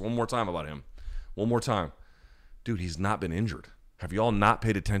to say this one more time about him. One more time. Dude, he's not been injured. Have y'all not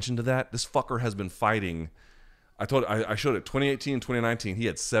paid attention to that? This fucker has been fighting. I showed it 2018 and 2019. He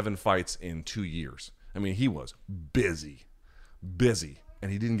had 7 fights in 2 years. I mean, he was busy.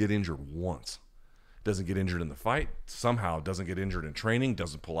 And he didn't get injured once. Doesn't get injured in the fight. Somehow doesn't get injured in training.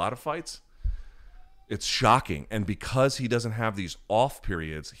 Doesn't pull out of fights. It's shocking. And because he doesn't have these off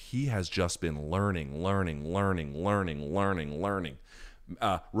periods, he has just been learning,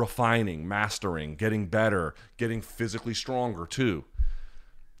 refining, mastering, getting better, getting physically stronger too.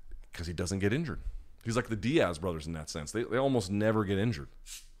 Because he doesn't get injured. He's like the Diaz brothers in that sense. They almost never get injured.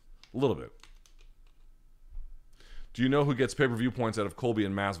 A little bit. Do you know who gets pay-per-view points out of Colby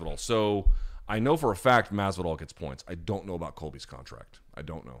and Masvidal? So I know for a fact Masvidal gets points. I don't know about Colby's contract. I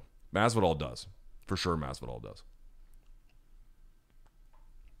don't know. Masvidal does. For sure Masvidal does.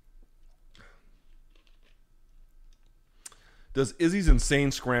 Does Izzy's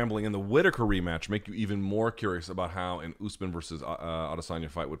insane scrambling in the Whittaker rematch make you even more curious about how an Usman versus Adesanya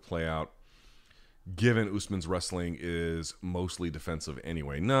fight would play out, given Usman's wrestling is mostly defensive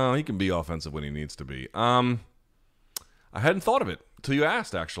anyway? No, he can be offensive when he needs to be. I hadn't thought of it until you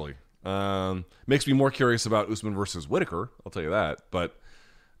asked, actually. Makes me more curious about Usman versus Whittaker, I'll tell you that. But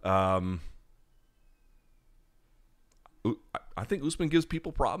I think Usman gives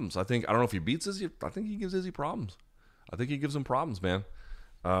people problems. I don't know if he beats Izzy. I think he gives Izzy problems. I think he gives him problems, man.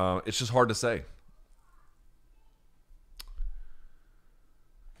 It's just hard to say.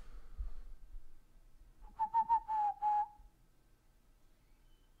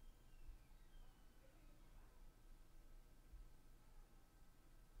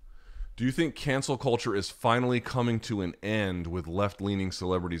 Do you think cancel culture is finally coming to an end with left-leaning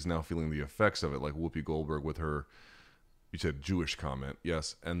celebrities now feeling the effects of it, like Whoopi Goldberg with her, you said Jewish comment,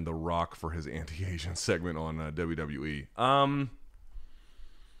 yes, and The Rock for his anti-Asian segment on WWE? I'm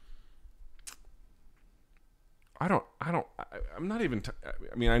not even,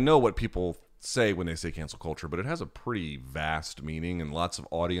 I mean, I know what people say when they say cancel culture, but it has a pretty vast meaning and lots of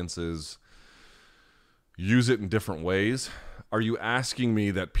audiences use it in different ways. Are you asking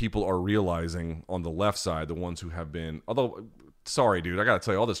me that people are realizing on the left side, the ones who have been, although, sorry, dude, I got to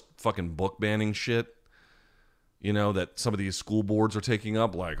tell you, all this fucking book banning shit, you know, that some of these school boards are taking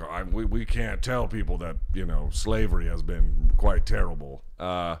up, like, we can't tell people that, you know, slavery has been quite terrible.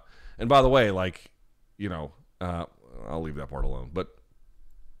 And by the way, like, you know, I'll leave that part alone. But,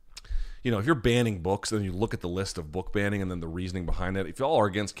 you know, if you're banning books and you look at the list of book banning and then the reasoning behind that, if y'all are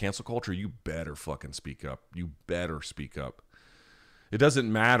against cancel culture, you better fucking speak up. You better speak up. It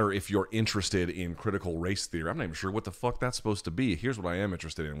doesn't matter if you're interested in critical race theory. I'm not even sure what the fuck that's supposed to be. Here's what I am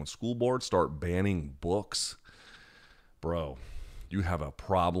interested in. When school boards start banning books, bro, you have a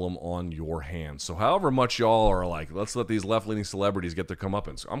problem on your hands. So however much y'all are like, let's let these left-leaning celebrities get their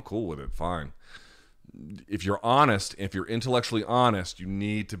comeuppance, I'm cool with it, fine. If you're honest, if you're intellectually honest, you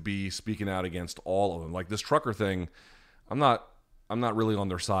need to be speaking out against all of them. Like this trucker thing, I'm not really on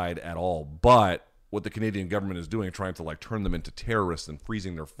their side at all. But what the Canadian government is doing, trying to like turn them into terrorists and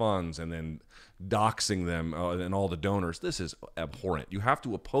freezing their funds and then doxing them and all the donors, this is abhorrent. You have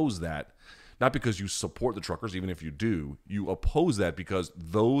to oppose that, not because you support the truckers, even if you do. You oppose that because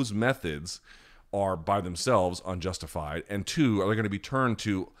those methods are by themselves unjustified, and two, are they going to be turned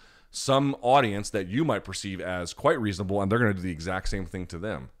to some audience that you might perceive as quite reasonable, and they're going to do the exact same thing to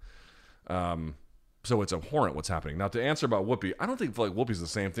them. So it's abhorrent what's happening. Now, to answer about Whoopi, I don't think like Whoopi's the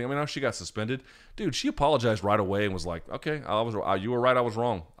same thing. I mean, how she got suspended. Dude, she apologized right away and was like, okay, you were right, I was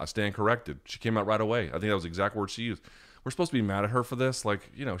wrong. I stand corrected. She came out right away. I think that was the exact word she used. We're supposed to be mad at her for this.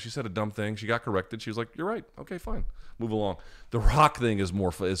 Like, you know, she said a dumb thing. She got corrected. She was like, you're right. Okay, fine. Move along. The Rock thing is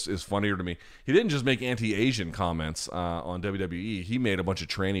is funnier to me. He didn't just make anti-Asian comments on WWE. He made a bunch of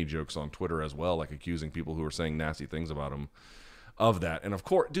tranny jokes on Twitter as well, like accusing people who were saying nasty things about him of that. And of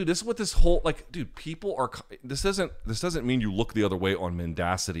course, dude, this is what this whole, like, dude, people are, this doesn't mean you look the other way on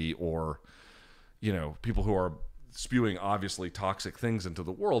mendacity or, you know, people who are spewing obviously toxic things into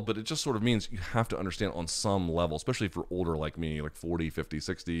the world, but it just sort of means you have to understand on some level, especially if you're older like me, like 40, 50,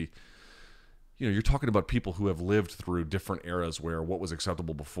 60, you know, you're talking about people who have lived through different eras where what was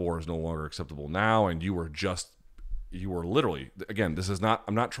acceptable before is no longer acceptable now, and you were literally, again,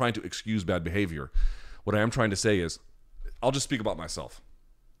 I'm not trying to excuse bad behavior. What I am trying to say is, I'll just speak about myself.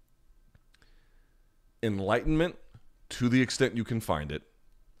 Enlightenment to the extent you can find it,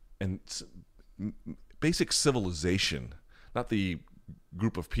 and basic civilization, not the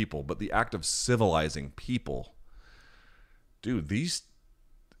group of people, but the act of civilizing people. Dude,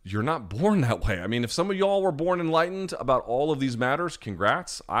 you're not born that way. I mean, if some of y'all were born enlightened about all of these matters,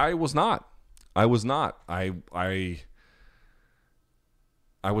 congrats. I was not. I was not. I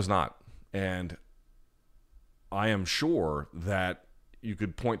was not. And I am sure that you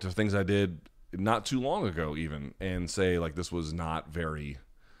could point to things I did not too long ago even and say, like, this was not very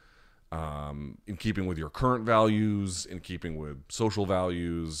in keeping with your current values, in keeping with social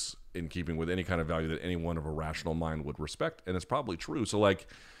values, in keeping with any kind of value that anyone of a rational mind would respect. And it's probably true. So, like,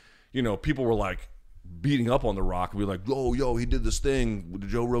 you know, people were like beating up on The Rock and be like, oh, yo, he did this thing.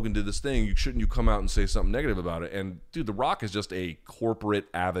 Joe Rogan did this thing. Shouldn't you come out and say something negative about it? And, dude, The Rock is just a corporate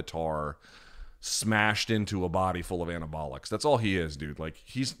avatar smashed into a body full of anabolics. That's all he is, dude. Like,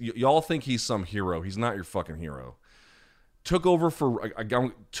 y'all think he's some hero. He's not your fucking hero. Took over for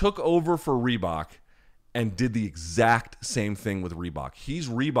Reebok and did the exact same thing with Reebok. He's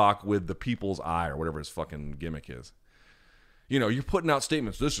Reebok with the people's eye or whatever his fucking gimmick is. You know, you're putting out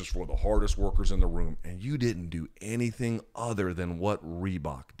statements, this is for the hardest workers in the room, and you didn't do anything other than what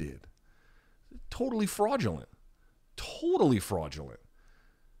Reebok did. Totally fraudulent. Totally fraudulent.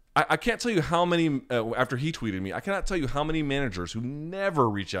 I can't tell you how many, after he tweeted me, I cannot tell you how many managers who never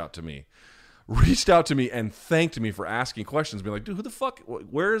reached out to me and thanked me for asking questions, being like, dude, who the fuck,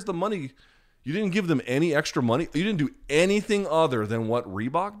 where is the money? You didn't give them any extra money? You didn't do anything other than what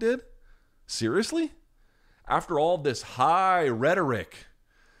Reebok did? Seriously? After all this high rhetoric,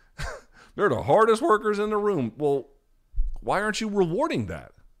 they're the hardest workers in the room. Well, why aren't you rewarding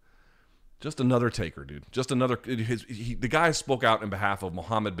that? Just another taker, dude. Just another. The guy spoke out in behalf of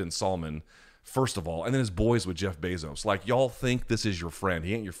Mohammed bin Salman, first of all, and then his boys with Jeff Bezos. Like, y'all think this is your friend.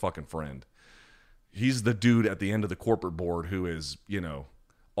 He ain't your fucking friend. He's the dude at the end of the corporate board who is, you know,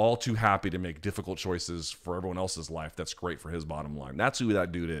 all too happy to make difficult choices for everyone else's life. That's great for his bottom line. That's who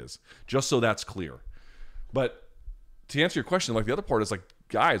that dude is. Just so that's clear. But to answer your question, like, the other part is, like,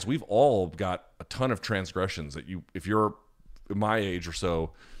 guys, we've all got a ton of transgressions that if you're my age or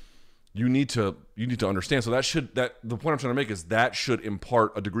so, you need to understand. So the point I'm trying to make is that should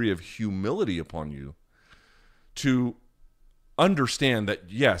impart a degree of humility upon you to understand that,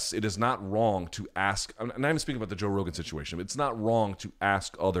 yes, it is not wrong to ask. I'm not even speaking about the Joe Rogan situation. It's not wrong to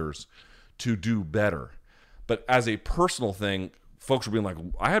ask others to do better. But as a personal thing, folks were being like,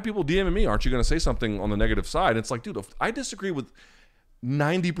 I had people DMing me, aren't you going to say something on the negative side? And it's like, dude, if I disagree with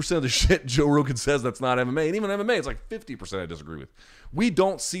 90% of the shit Joe Rogan says that's not MMA, and even MMA, it's like 50% I disagree with. We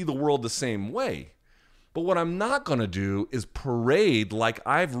don't see the world the same way. But what I'm not going to do is parade like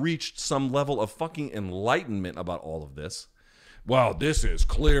I've reached some level of fucking enlightenment about all of this. Well, this is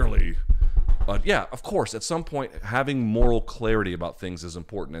clearly... yeah, of course, at some point, having moral clarity about things is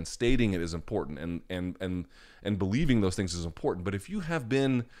important, and stating it is important, and believing those things is important. But if you have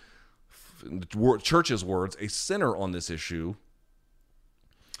been, in the church's words, a sinner on this issue,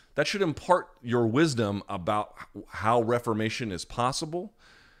 that should impart your wisdom about how reformation is possible,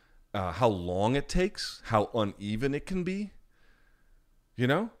 how long it takes, how uneven it can be. You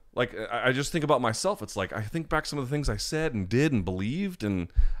know? Like, I just think about myself. It's like, I think back some of the things I said and did and believed, and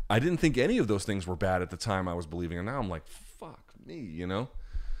I didn't think any of those things were bad at the time I was believing, and now I'm like, fuck me, you know?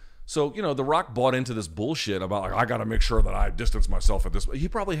 So, you know, The Rock bought into this bullshit about, like, I got to make sure that I distance myself at this. He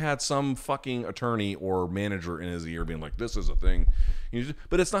probably had some fucking attorney or manager in his ear being like, this is a thing.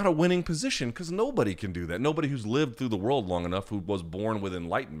 But it's not a winning position, because nobody can do that. Nobody who's lived through the world long enough, who was born with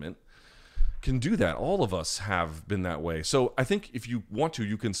enlightenment, can do that. All of us have been that way. So I think if you want to,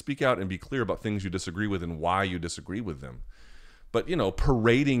 you can speak out and be clear about things you disagree with and why you disagree with them. But, you know,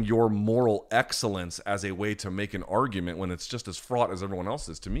 parading your moral excellence as a way to make an argument when it's just as fraught as everyone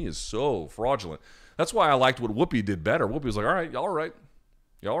else's, to me, is so fraudulent. That's why I liked what Whoopi did better. Whoopi was like, all right, y'all are right.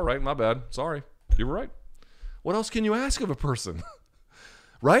 Y'all are right, my bad. Sorry. You were right. What else can you ask of a person?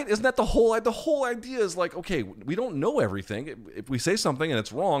 Right? Isn't that the whole idea is like, okay, we don't know everything. If we say something and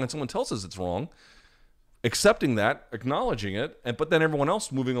it's wrong and someone tells us it's wrong, accepting that, acknowledging it, but then everyone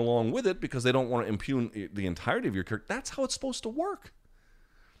else moving along with it because they don't want to impugn the entirety of your character. That's how it's supposed to work.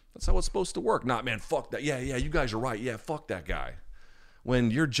 That's how it's supposed to work. Not, man, fuck that. Yeah, you guys are right. Yeah, fuck that guy.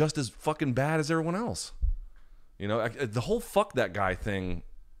 When you're just as fucking bad as everyone else. You know, the whole fuck that guy thing,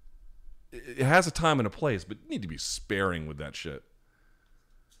 it has a time and a place, but you need to be sparing with that shit.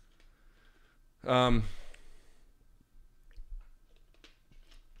 Have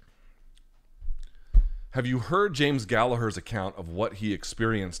you heard James Gallagher's account of what he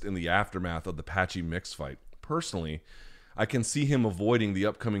experienced in the aftermath of the Patchy Mix fight? Personally, I can see him avoiding the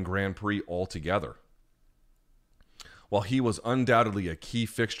upcoming Grand Prix altogether. While he was undoubtedly a key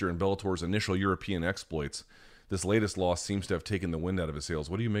fixture in Bellator's initial European exploits, this latest loss seems to have taken the wind out of his sails.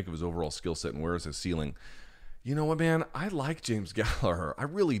 What do you make of his overall skill set, and where is his ceiling? You know what, man? I like James Gallagher. I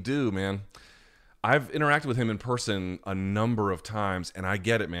really do, man. I've interacted with him in person a number of times, and I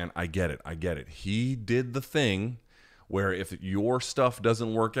get it, man. I get it. He did the thing where if your stuff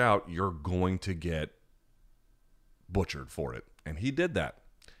doesn't work out, you're going to get butchered for it. And he did that.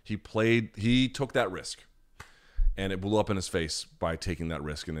 He took that risk. And it blew up in his face by taking that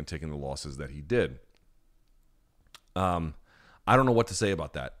risk and then taking the losses that he did. I don't know what to say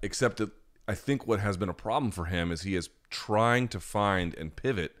about that, except that I think what has been a problem for him is he is trying to find and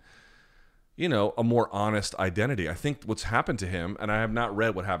pivot, a more honest identity. I think what's happened to him, and I have not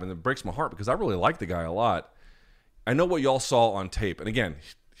read what happened, it breaks my heart because I really like the guy a lot. I know what y'all saw on tape. And again,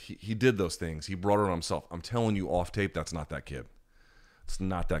 he did those things. He brought it on himself. I'm telling you off tape, that's not that kid. It's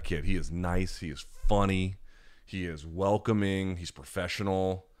not that kid. He is nice. He is funny. He is welcoming. He's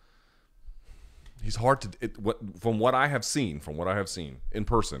professional. He's hard to from what I have seen in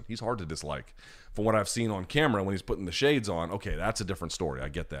person. He's hard to dislike. From what I've seen on camera when he's putting the shades on, okay, that's a different story. I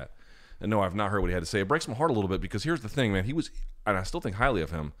get that. And no, I've not heard what he had to say. It breaks my heart a little bit because here's the thing, man. He was, and I still think highly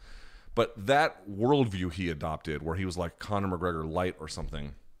of him, but that worldview he adopted, where he was like Conor McGregor light or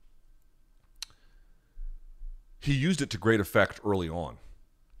something, he used it to great effect early on.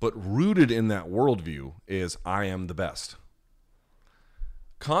 But rooted in that worldview is I am the best.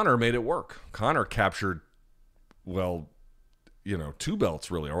 Conor made it work. Conor captured, two belts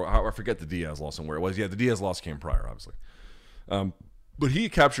really. Or I forget the Diaz loss and where it was. Yeah, the Diaz loss came prior, obviously. But he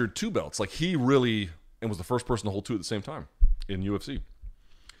captured 2 belts. Like he really, and was the first person to hold 2 at the same time in UFC.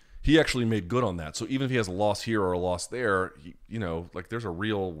 He actually made good on that. So even if he has a loss here or a loss there, there's a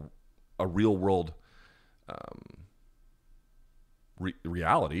real world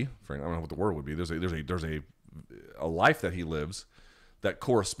reality. I don't know what the word would be. There's a life that he lives that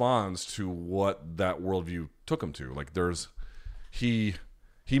corresponds to what that worldview took him to. Like he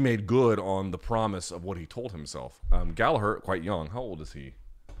made good on the promise of what he told himself. Gallagher, quite young. How old is he?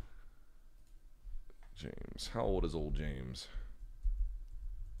 James. How old is old James?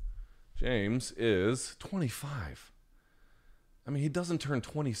 James is 25. I mean, he doesn't turn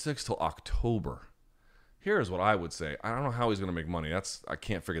 26 till October. Here's what I would say. I don't know how he's going to make money. I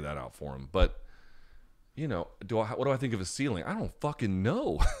can't figure that out for him. But, what do I think of his ceiling? I don't fucking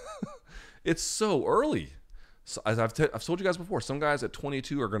know. It's so early. So, as I've told you guys before, some guys at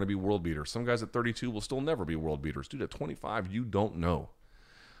 22 are going to be world beaters. Some guys at 32 will still never be world beaters. Dude, at 25, you don't know.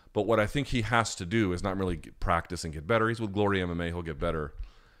 But what I think he has to do is not really practice and get better. He's with Glory MMA. He'll get better.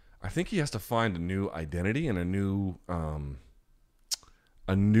 I think he has to find a new identity and a new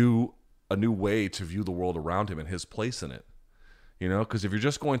way to view the world around him and his place in it. Because if you're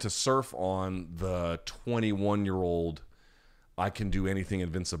just going to surf on the 21-year-old, I can do anything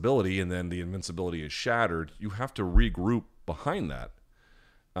invincibility, and then the invincibility is shattered, you have to regroup behind that.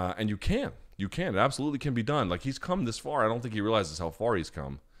 And you can. It absolutely can be done. Like, he's come this far. I don't think he realizes how far he's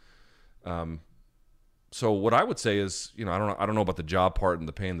come. So what I would say is, I don't know about the job part and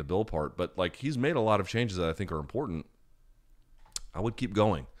the paying the bill part, but like, he's made a lot of changes that I think are important. I would keep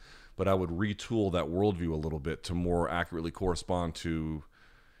going, but I would retool that worldview a little bit to more accurately correspond to,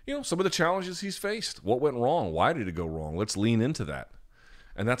 some of the challenges he's faced. What went wrong? Why did it go wrong? Let's lean into that.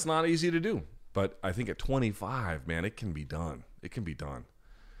 And that's not easy to do. But I think at 25, man, it can be done. It can be done.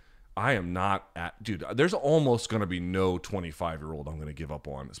 I am not dude, there's almost going to be no 25-year-old I'm going to give up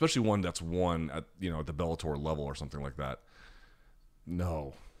on, especially one that's won at, at the Bellator level or something like that.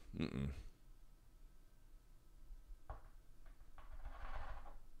 No. Mm-mm.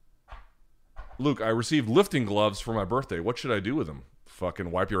 Luke, I received lifting gloves for my birthday. What should I do with them? Fucking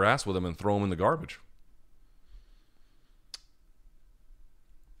wipe your ass with them and throw them in the garbage.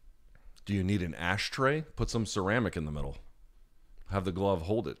 Do you need an ashtray? Put some ceramic in the middle. Have the glove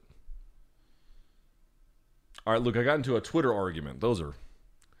hold it. All right, Luke, I got into a Twitter argument. Those are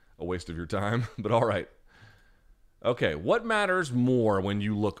a waste of your time, but all right. Okay, what matters more when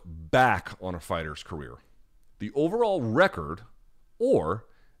you look back on a fighter's career? The overall record or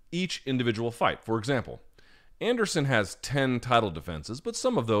each individual fight? For example, Anderson has 10 title defenses, but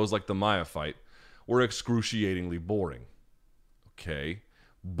some of those, like the Maia fight, were excruciatingly boring. Okay.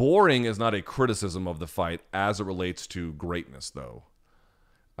 Boring is not a criticism of the fight as it relates to greatness, though.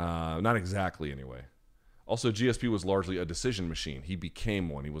 Not exactly, anyway. Also, GSP was largely a decision machine. He became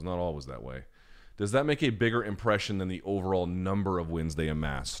one. He was not always that way. Does that make a bigger impression than the overall number of wins they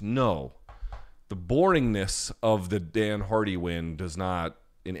amass? No. The boringness of the Dan Hardy win does not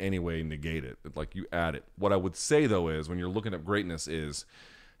in any way negate it. Like, you add it. What I would say, though, is when you're looking at greatness is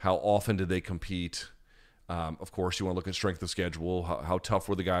how often did they compete? Of course, you want to look at strength of schedule, how tough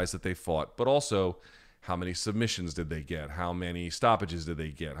were the guys that they fought, but also how many submissions did they get, how many stoppages did they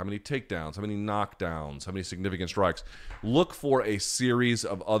get, how many takedowns, how many knockdowns, how many significant strikes. Look for a series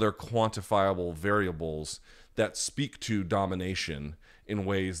of other quantifiable variables that speak to domination in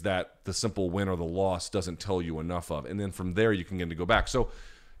ways that the simple win or the loss doesn't tell you enough of. And then from there, you can get to go back. So,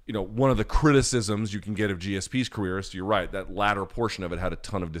 one of the criticisms you can get of GSP's career is, you're right, that latter portion of it had a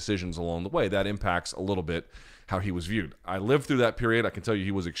ton of decisions along the way. That impacts a little bit how he was viewed. I lived through that period. I can tell you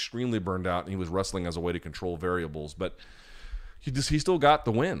he was extremely burned out, and he was wrestling as a way to control variables. But he still got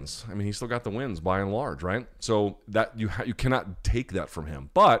the wins. I mean, he still got the wins by and large, right? So that you cannot take that from him.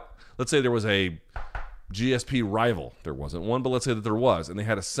 But let's say there was a GSP rival. There wasn't one, but let's say that there was, and they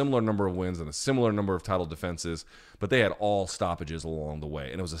had a similar number of wins and a similar number of title defenses, but they had all stoppages along the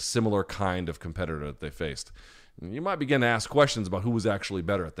way, and it was a similar kind of competitor that they faced. You might begin to ask questions about who was actually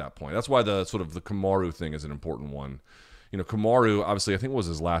better at that point. That's why the Kamaru thing is an important one. Kamaru, obviously, I think it was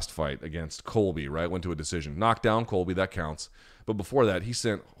his last fight against Colby, right? Went to a decision. Knocked down Colby, that counts. But before that, he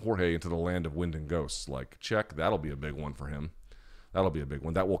sent Jorge into the land of wind and ghosts. Like, check, that'll be a big one for him. That'll be a big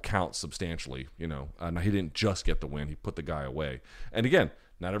one. That will count substantially, Now, he didn't just get the win. He put the guy away. And again,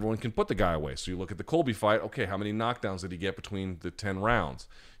 not everyone can put the guy away. So you look at the Colby fight. Okay, how many knockdowns did he get between the 10 rounds?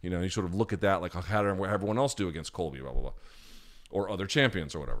 You sort of look at that like, how did everyone else do against Colby, blah, blah, blah. Or other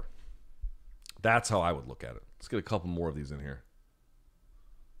champions or whatever. That's how I would look at it. Let's get a couple more of these in here.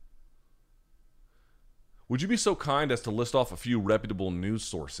 Would you be so kind as to list off a few reputable news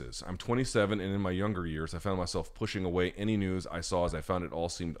sources? I'm 27, and in my younger years, I found myself pushing away any news I saw as I found it all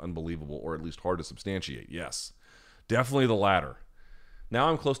seemed unbelievable or at least hard to substantiate. Yes, definitely the latter. Now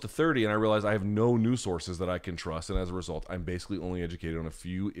I'm close to 30, and I realize I have no news sources that I can trust, and as a result, I'm basically only educated on a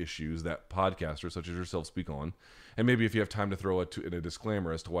few issues that podcasters such as yourself speak on, and maybe if you have time to throw in a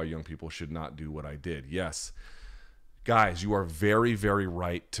disclaimer as to why young people should not do what I did. Yes. Guys, you are very, very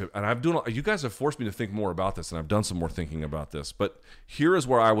right and you guys have forced me to think more about this, and I've done some more thinking about this, but here is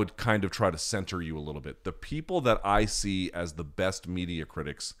where I would kind of try to center you a little bit. The people that I see as the best media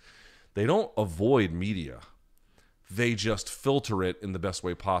critics, they don't avoid media. They just filter it in the best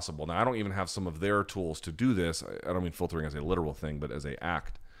way possible. Now, I don't even have some of their tools to do this. I don't mean filtering as a literal thing, but as an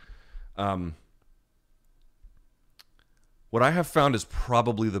act. What I have found is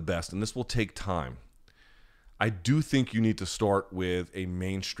probably the best, and this will take time. I do think you need to start with a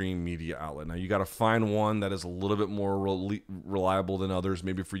mainstream media outlet. Now, you got to find one that is a little bit more reliable than others.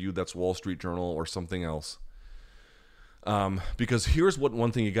 Maybe for you, that's Wall Street Journal or something else. Because here's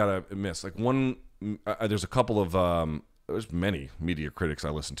one thing you got to miss. Like there's a couple of, there's many media critics I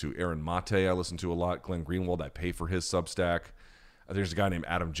listen to. Aaron Mate I listen to a lot. Glenn Greenwald, I pay for his Substack. There's a guy named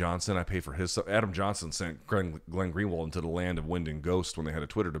Adam Johnson. I pay for his. Adam Johnson sent Glenn Greenwald into the land of wind and ghost when they had a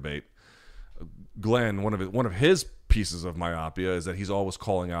Twitter debate. Glenn, one of his pieces of myopia is that he's always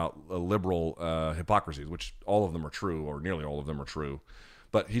calling out liberal hypocrisies, which all of them are true, or nearly all of them are true.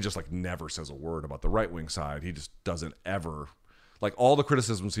 But he just never says a word about the right-wing side. He just doesn't ever. All the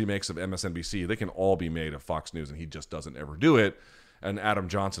criticisms he makes of MSNBC, they can all be made of Fox News, and he just doesn't ever do it. And Adam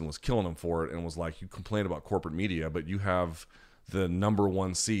Johnson was killing him for it and was like, you complain about corporate media, but you have the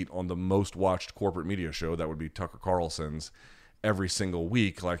 #1 seat on the most watched corporate media show, that would be Tucker Carlson's, every single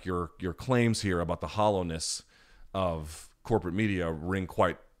week. Your claims here about the hollowness of corporate media ring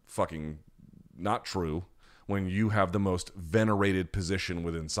quite fucking not true when you have the most venerated position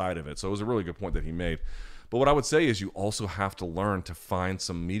within inside of it. So it was a really good point that he made. But what I would say is you also have to learn to find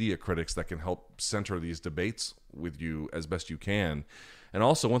some media critics that can help center these debates with you as best you can. And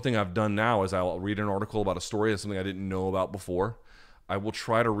also, one thing I've done now is I'll read an article about a story that's something I didn't know about before. I will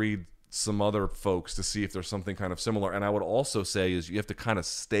try to read some other folks to see if there's something kind of similar. And I would also say is you have to kind of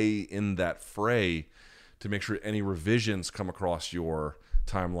stay in that fray to make sure any revisions come across your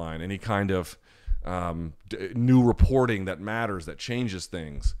timeline, any kind of new reporting that matters, that changes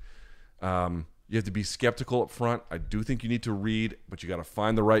things. You have to be skeptical up front. I do think you need to read, but you got to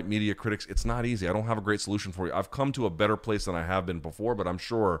find the right media critics. It's not easy. I don't have a great solution for you. I've come to a better place than I have been before, but I'm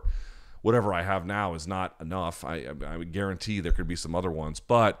sure whatever I have now is not enough. I would guarantee there could be some other ones,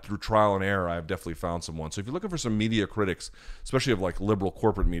 but through trial and error, I've definitely found some ones. So if you're looking for some media critics, especially of liberal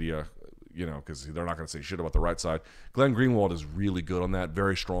corporate media, because they're not going to say shit about the right side, Glenn Greenwald is really good on that.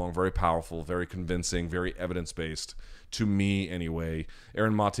 Very strong, very powerful, very convincing, very evidence-based, to me anyway.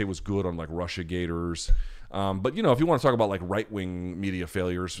 Aaron Mate was good on Russia Gators. But, if you want to talk about right-wing media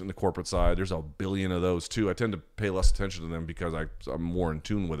failures in the corporate side, there's a billion of those too. I tend to pay less attention to them because I'm more in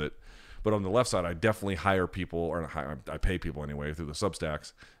tune with it. But on the left side, I definitely hire people, or I pay people anyway through the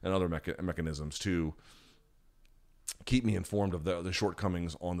Substacks and other mechanisms to keep me informed of the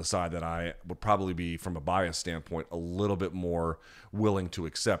shortcomings on the side that I would probably be, from a bias standpoint, a little bit more willing to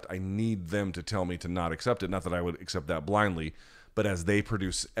accept. I need them to tell me to not accept it. Not that I would accept that blindly, but as they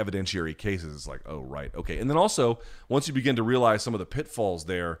produce evidentiary cases, it's like, oh, right, okay. And then also, once you begin to realize some of the pitfalls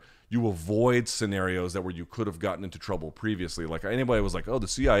there, you avoid scenarios that where you could have gotten into trouble previously. Like anybody was like, oh, the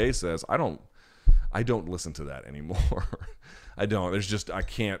CIA says, I don't listen to that anymore. I don't. There's just, I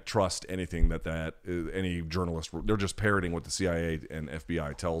can't trust anything that any journalist, they're just parroting what the CIA and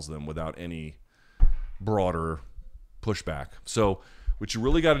FBI tells them without any broader pushback. So what you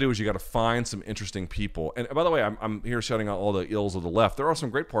really got to do is you got to find some interesting people. And by the way, I'm here shouting out all the ills of the left. There are some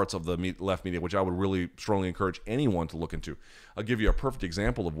great parts of the left media, which I would really strongly encourage anyone to look into. I'll give you a perfect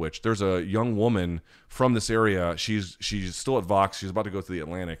example of which. There's a young woman from this area. She's still at Vox. She's about to go to the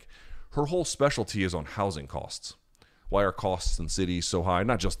Atlantic. Her whole specialty is on housing costs. Why are costs in cities so high?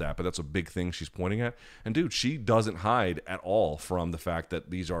 Not just that, but that's a big thing she's pointing at. And dude, she doesn't hide at all from the fact that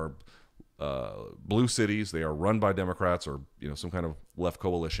these are blue cities. They are run by Democrats or some kind of left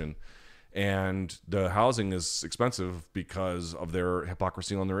coalition, and the housing is expensive because of their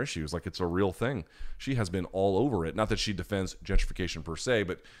hypocrisy on their issues. Like, it's a real thing. She has been all over it. Not that she defends gentrification per se,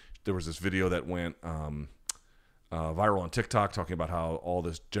 but there was this video that went viral on TikTok talking about how all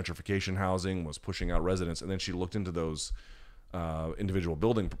this gentrification housing was pushing out residents, and then she looked into those individual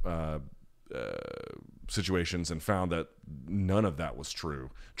building situations and found that none of that was true.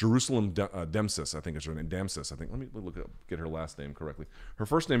 Jerusalem Demsis, I think is her name. Demsis, I think. Let me look up, get her last name correctly. Her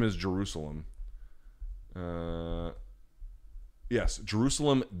first name is Jerusalem. Yes,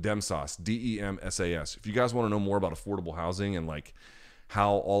 Jerusalem Demsas, Demsas. If you guys want to know more about affordable housing and like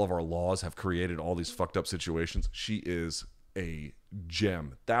how all of our laws have created all these fucked up situations, she is a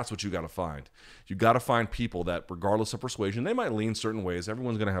gem. That's what you got to find. You got to find people that, regardless of persuasion, they might lean certain ways.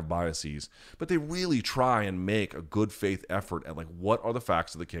 Everyone's going to have biases, but they really try and make a good faith effort at like, what are the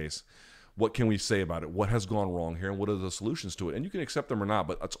facts of the case? What can we say about it? What has gone wrong here? And what are the solutions to it? And you can accept them or not,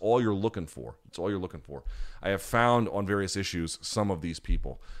 but that's all you're looking for. It's all you're looking for. I have found on various issues some of these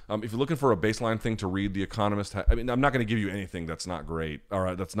people. If you're looking for a baseline thing to read, The Economist, I mean, I'm not going to give you anything that's not great,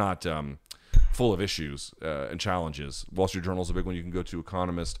 or that's not full of issues and challenges. Wall Street Journal is a big one. You can go to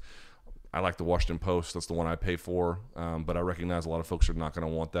Economist. I like the Washington Post. That's the one I pay for, but I recognize a lot of folks are not going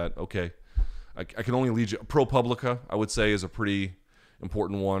to want that. Okay. I can only lead you. ProPublica, I would say, is a pretty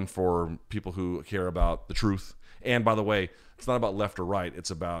important one for people who care about the truth. And by the way, it's not about left or right. It's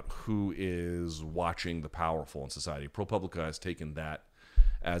about who is watching the powerful in society. ProPublica has taken that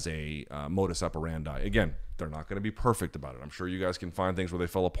as a modus operandi. Again, they're not going to be perfect about it. I'm sure you guys can find things where they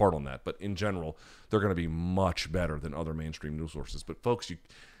fell apart on that. But in general, they're going to be much better than other mainstream news sources. But folks,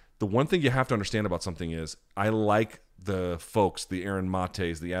 the one thing you have to understand about something is, I like the folks, the Aaron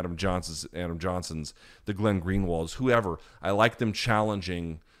Mates, the Adam Johnsons, the Glenn Greenwalds, whoever. I like them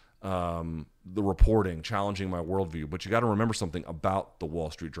challenging the reporting, challenging my worldview. But you got to remember something about the Wall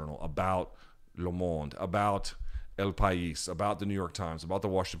Street Journal, about Le Monde, about El País, about the New York Times, about the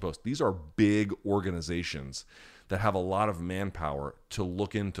Washington Post. These are big organizations that have a lot of manpower to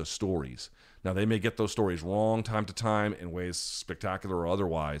look into stories. Now, they may get those stories wrong time to time in ways spectacular or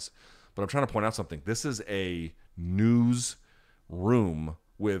otherwise, but I'm trying to point out something. This is a news room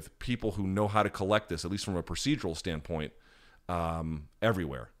with people who know how to collect this, at least from a procedural standpoint,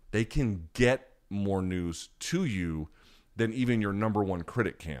 everywhere. They can get more news to you than even your number one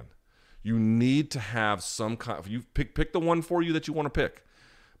critic can. You need to have some kind of, you pick the one for you that you want to pick,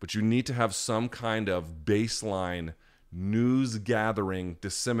 but you need to have some kind of baseline news gathering,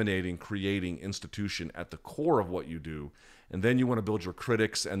 disseminating, creating institution at the core of what you do. And then you want to build your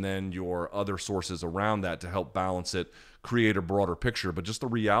critics and then your other sources around that to help balance it, create a broader picture. But just the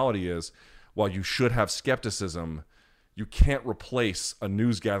reality is, while you should have skepticism, you can't replace a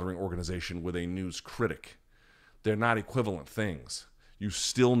news gathering organization with a news critic. They're not equivalent things. You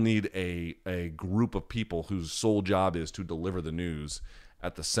still need a group of people whose sole job is to deliver the news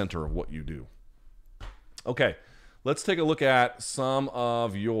at the center of what you do. Okay, let's take a look at some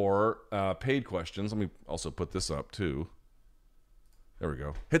of your paid questions. Let me also put this up too. There we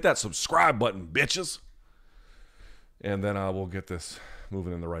go. Hit that subscribe button, bitches. And then we'll get this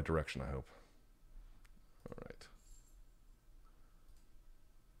moving in the right direction, I hope. All right.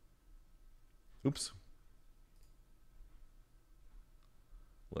 Oops.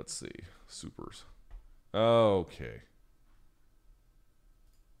 Let's see. Supers. Okay.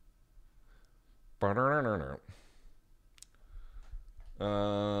 Oops,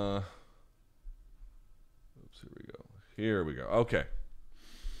 here we go. Okay.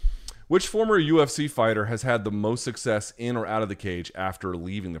 Which former UFC fighter has had the most success in or out of the cage after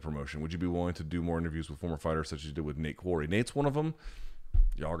leaving the promotion? Would you be willing to do more interviews with former fighters such as you did with Nate Quarry? Nate's one of them.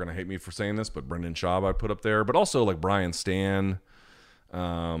 Y'all are going to hate me for saying this, but Brendan Schaub I put up there. But also like Brian Stan.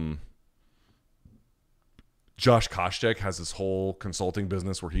 Josh Koscheck has this whole consulting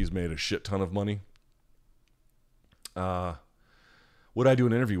business where he's made a shit ton of money. Would I do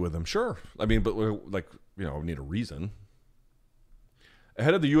an interview with him? Sure. I mean, but like, you know, I would need a reason.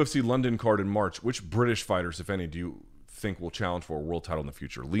 Ahead of the UFC London card in March, which British fighters, if any, do you think will challenge for a world title in the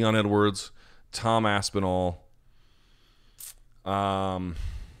future? Leon Edwards, Tom Aspinall. Those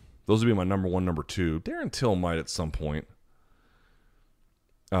would be my number one, number two. Darren Till might at some point.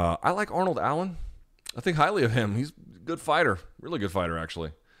 I like Arnold Allen. I think highly of him. He's a good fighter. Really good fighter,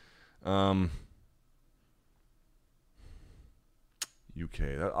 actually. UK.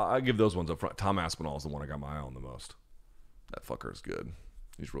 I give those ones up front. Tom Aspinall is the one I got my eye on the most. That fucker is good.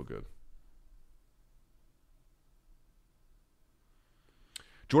 He's real good.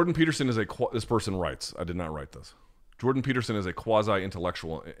 Jordan Peterson is this person writes. I did not write this. Jordan Peterson is a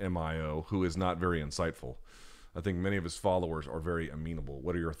quasi-intellectual MIO who is not very insightful. I think many of his followers are very amenable.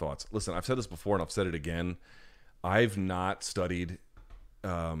 What are your thoughts? Listen, I've said this before and I've said it again. I've not studied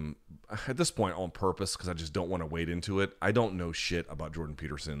at this point on purpose because I just don't want to wade into it. I don't know shit about Jordan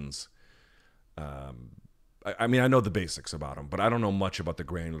Peterson's. I mean, I know the basics about him, but I don't know much about the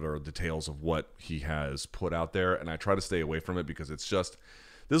granular details of what he has put out there, and I try to stay away from it because it's just,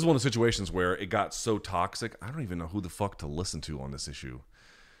 this is one of the situations where it got so toxic, I don't even know who the fuck to listen to on this issue.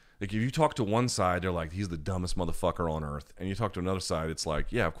 Like, if you talk to one side, they're like, he's the dumbest motherfucker on earth, and you talk to another side, it's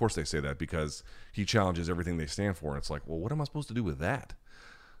like, yeah, of course they say that because he challenges everything they stand for, and it's like, well, what am I supposed to do with that?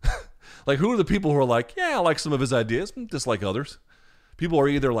 Like, who are the people who are like, yeah, I like some of his ideas, dislike others? People are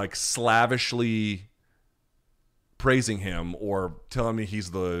either like slavishly praising him or telling me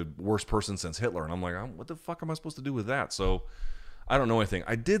he's the worst person since Hitler. And I'm like, what the fuck am I supposed to do with that? So I don't know anything.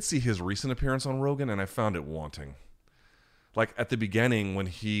 I did see his recent appearance on Rogan and I found it wanting. Like at the beginning when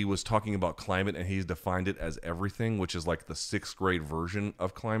he was talking about climate and he's defined it as everything, which is like the 6th grade version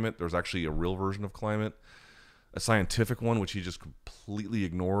of climate. There's actually a real version of climate, a scientific one, which he just completely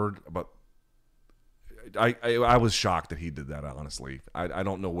ignored. I was shocked that he did that, honestly. I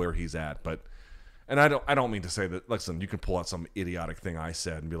don't know where he's at, but and I don't mean to say that, listen, you can pull out some idiotic thing I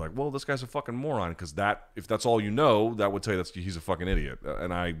said and be like, well, this guy's a fucking moron, because that, if that's all you know, that would tell you that he's a fucking idiot.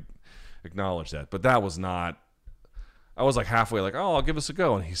 And I acknowledge that. But that was not, I was like halfway like, oh, I'll give us a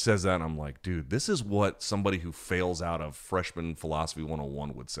go. And he says that and I'm like, dude, this is what somebody who fails out of freshman philosophy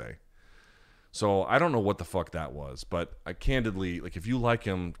 101 would say. So I don't know what the fuck that was, but I candidly, like, if you like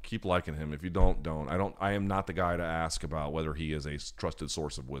him, keep liking him. If you don't. I am not the guy to ask about whether he is a trusted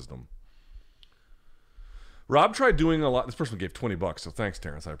source of wisdom. Rob tried doing a lot. This person gave $20, so thanks,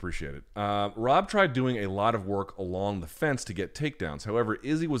 Terrence. I appreciate it. Rob tried doing a lot of work along the fence to get takedowns. However,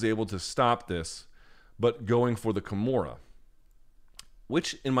 Izzy was able to stop this, but going for the Kimura,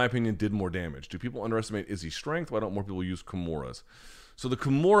 which, in my opinion, did more damage. Do people underestimate Izzy's strength? Why don't more people use Kimuras? So the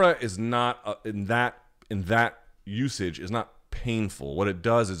Kimura is not in that usage is not painful. What it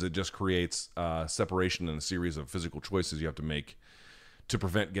does is it just creates separation in a series of physical choices you have to make to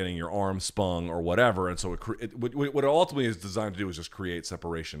prevent getting your arm spun or whatever. And so what it ultimately is designed to do is just create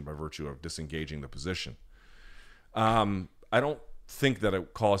separation by virtue of disengaging the position. I don't think that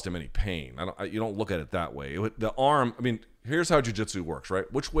it caused him any pain. You don't look at it that way. The arm, I mean, here's how jiu-jitsu works,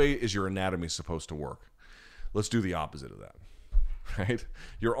 right? Which way is your anatomy supposed to work? Let's do the opposite of that, right?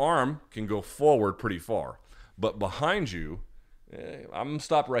 Your arm can go forward pretty far, but behind you, I'm going to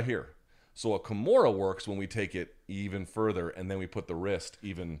stop right here. So a Kimura works when we take it even further and then we put the wrist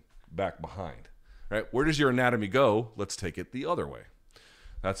even back behind, right? Where does your anatomy go? Let's take it the other way.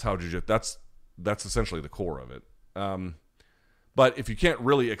 That's how jiu-jitsu, that's essentially the core of it. But if you can't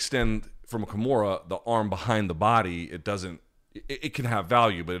really extend from a Kimura the arm behind the body, it can have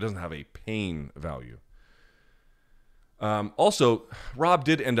value, but it doesn't have a pain value. Also, Rob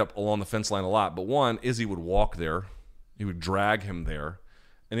did end up along the fence line a lot, but one, Izzy would walk there. He would drag him there.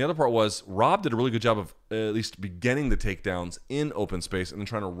 And the other part was Rob did a really good job of at least beginning the takedowns in open space and then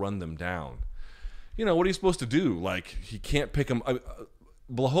trying to run them down. You know, what are you supposed to do? Like, he can't pick him.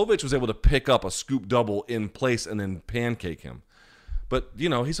 Blachowicz was able to pick up a scoop double in place and then pancake him. But, you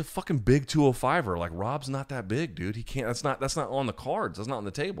know, he's a fucking big 205er. Like, Rob's not that big, dude. He can't. That's not on the cards. That's not on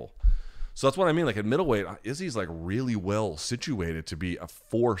the table. So that's what I mean. Like, at middleweight, Izzy's like really well situated to be a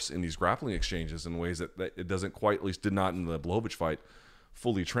force in these grappling exchanges in ways that it doesn't quite, at least did not in the Blachowicz fight,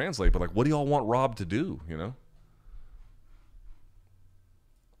 fully translate. But like, what do y'all want Rob to do, you know?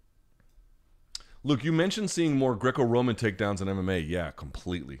 Luke, you mentioned seeing more Greco-Roman takedowns in MMA. Yeah,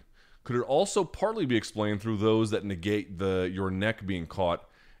 completely. Could it also partly be explained through those that negate your neck being caught,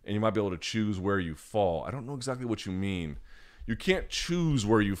 and you might be able to choose where you fall? I don't know exactly what you mean. You can't choose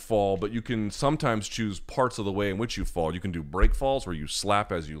where you fall, but you can sometimes choose parts of the way in which you fall. You can do break falls where you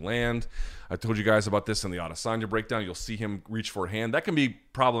slap as you land. I told you guys about this in the Adesanya breakdown. You'll see him reach for a hand. That can be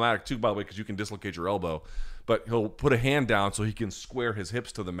problematic too, by the way, because you can dislocate your elbow. But he'll put a hand down so he can square his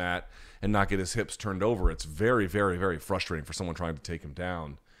hips to the mat and not get his hips turned over. It's very, very, very frustrating for someone trying to take him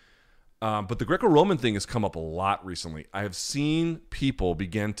down. But the Greco-Roman thing has come up a lot recently. I have seen people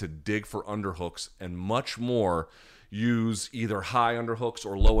begin to dig for underhooks and much more use either high underhooks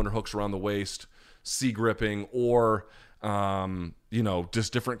or low underhooks around the waist, C-gripping, or,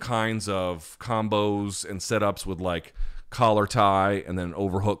 just different kinds of combos and setups with like collar tie and then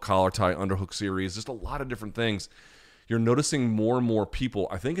overhook, collar tie, underhook series. Just a lot of different things. You're noticing more and more people.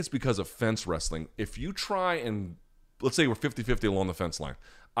 I think it's because of fence wrestling. If you try and, let's say we're 50-50 along the fence line.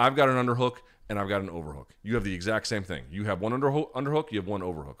 I've got an underhook and I've got an overhook. You have the exact same thing. You have one underhook, you have one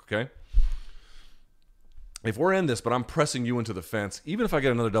overhook, okay? If we're in this, but I'm pressing you into the fence, even if I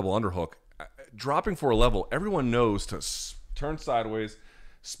get another double underhook, dropping for a level, everyone knows to turn sideways,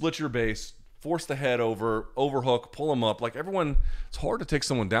 split your base, force the head over, overhook, pull them up. Like everyone, it's hard to take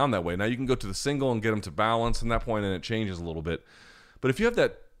someone down that way. Now you can go to the single and get them to balance, and that point, and it changes a little bit. But if you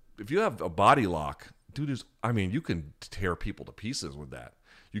have a body lock, dude, you can tear people to pieces with that.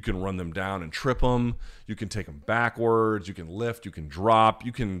 You can run them down and trip them. You can take them backwards. You can lift. You can drop.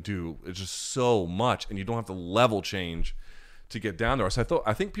 You can do it's just so much, and you don't have to level change to get down there. So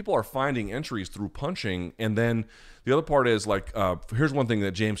I think people are finding entries through punching, and then the other part is like here's one thing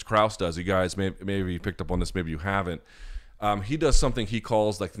that James Krause does. You guys maybe you picked up on this, maybe you haven't. He does something he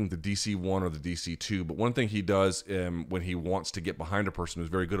calls like I think the DC1 or the DC2. But one thing he does when he wants to get behind a person who's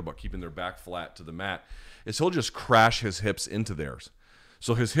very good about keeping their back flat to the mat is he'll just crash his hips into theirs.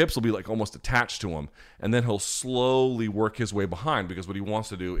 So his hips will be like almost attached to him, and then he'll slowly work his way behind because what he wants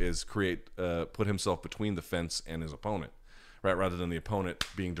to do is put himself between the fence and his opponent, right? Rather than the opponent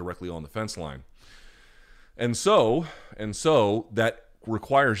being directly on the fence line. And so that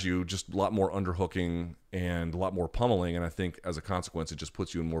requires you just a lot more underhooking and a lot more pummeling, and I think as a consequence, it just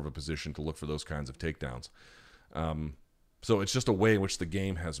puts you in more of a position to look for those kinds of takedowns. So it's just a way in which the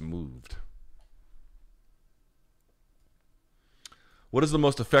game has moved. What is the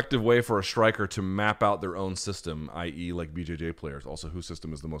most effective way for a striker to map out their own system, i.e. like BJJ players? Also, whose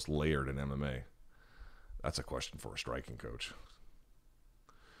system is the most layered in MMA? That's a question for a striking coach.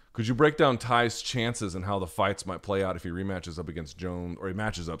 Could you break down Ty's chances and how the fights might play out if he rematches up against Jones, or he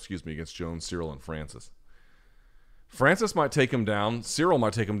matches up, against Jones, Cyril, and Francis? Francis might take him down. Cyril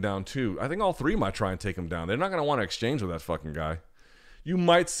might take him down too. I think all three might try and take him down. They're not going to want to exchange with that fucking guy. You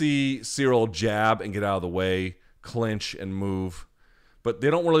might see Cyril jab and get out of the way, clinch and move. But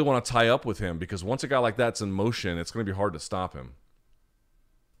they don't really want to tie up with him because once a guy like that's in motion, it's going to be hard to stop him.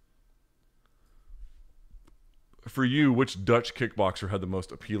 For you, which Dutch kickboxer had the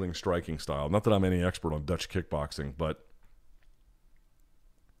most appealing striking style? Not that I'm any expert on Dutch kickboxing, but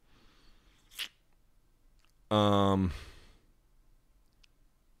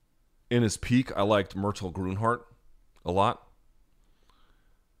in his peak, I liked Myrtle Grunhart a lot.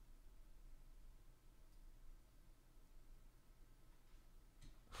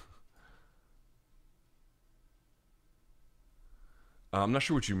 I'm not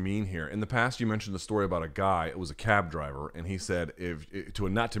sure what you mean here. In the past, you mentioned the story about a guy. It was a cab driver, and he said,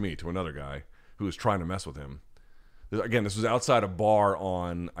 not to me, to another guy who was trying to mess with him. Again, this was outside a bar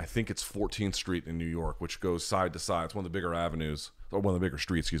on, I think it's 14th Street in New York, which goes side to side. It's one of the bigger avenues, or one of the bigger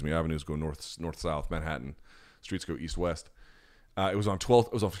streets. Avenues go north-south. Manhattan streets go east-west. It was on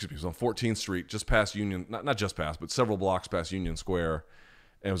 14th Street, just past Union, not just past, but several blocks past Union Square.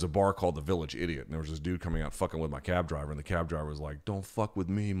 And it was a bar called the Village Idiot. And there was this dude coming out fucking with my cab driver. And the cab driver was like, "Don't fuck with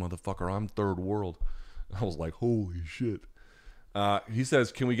me, motherfucker. I'm third world." I was like, holy shit. He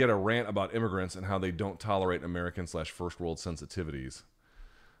says, can we get a rant about immigrants and how they don't tolerate American/first world sensitivities?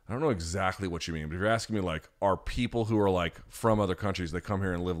 I don't know exactly what you mean. But if you're asking me, like, are people who are, like, from other countries that come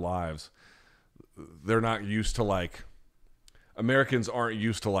here and live lives, they're not used to, like... Americans aren't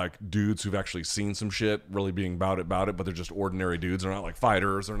used to like dudes who've actually seen some shit really being about it, but they're just ordinary dudes. They're not like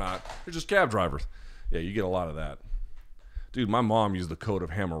fighters. They're just cab drivers. Yeah, you get a lot of that. Dude, my mom used the code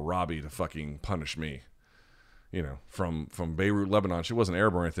of Hammurabi to fucking punish me. You know, from Beirut, Lebanon. She wasn't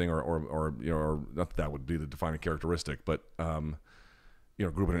Arab or anything, or not that would be the defining characteristic, but grew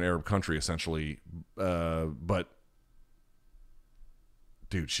up in an Arab country essentially. But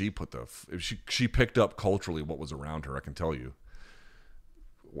dude, she picked up culturally what was around her. I can tell you.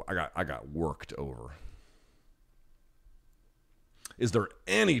 I got worked over. Is there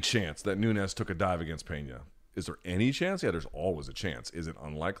any chance that Nunes took a dive against Pena? Is there any chance? Yeah, there's always a chance. Is it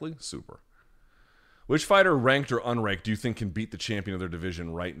unlikely? Super. Which fighter, ranked or unranked, do you think can beat the champion of their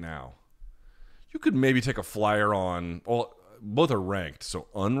division right now? You could maybe take a flyer on... Well, both are ranked, so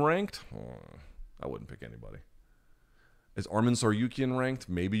unranked? I wouldn't pick anybody. Is Arman Tsarukyan ranked?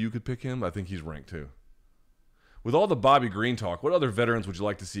 Maybe you could pick him. I think he's ranked too. With all the Bobby Green talk, what other veterans would you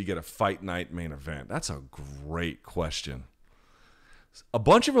like to see get a fight night main event? That's a great question. A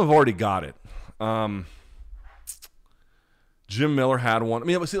bunch of them have already got it. Jim Miller had one. I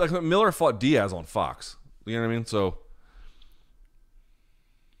mean, see, like Miller fought Diaz on Fox. You know what I mean? So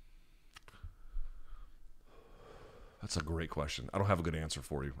that's a great question. I don't have a good answer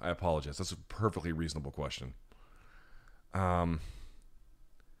for you. I apologize. That's a perfectly reasonable question.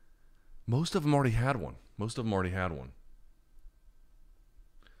 Most of them already had one.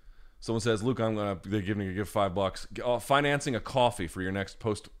 Someone says, Luke, they're giving you $5. Financing a coffee for your next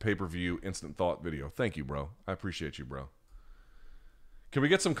post pay-per-view instant thought video. Thank you, bro. I appreciate you, bro. Can we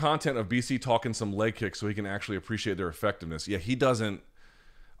get some content of BC talking some leg kicks so he can actually appreciate their effectiveness? Yeah, he doesn't.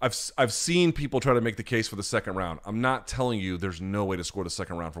 I've seen people try to make the case for the second round. I'm not telling you there's no way to score the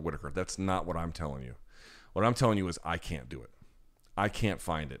second round for Whittaker. That's not what I'm telling you. What I'm telling you is I can't do it. I can't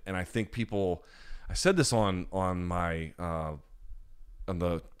find it. And I think people, I said this on my on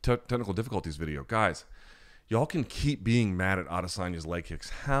the technical difficulties video. Guys, y'all can keep being mad at Adesanya's leg kicks.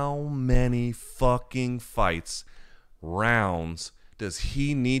 How many fucking fights, rounds, does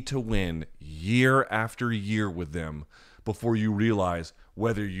he need to win year after year with them before you realize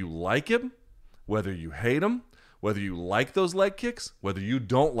whether you like him, whether you hate him, whether you like those leg kicks, whether you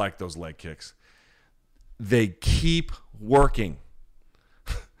don't like those leg kicks? They keep working.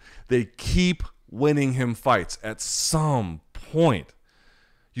 They keep winning him fights. At some point,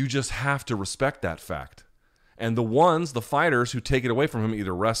 you just have to respect that fact. And the fighters who take it away from him,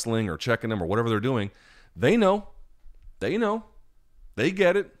 either wrestling or checking him or whatever they're doing, they know. They know. They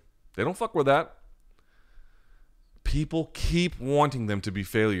get it. They don't fuck with that. People keep wanting them to be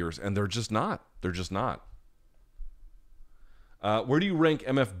failures, and they're just not. They're just not. Where do you rank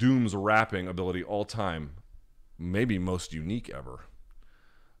MF Doom's rapping ability all time? Maybe most unique ever.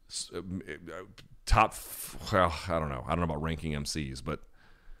 Top, well, I don't know. I don't know about ranking MCs, but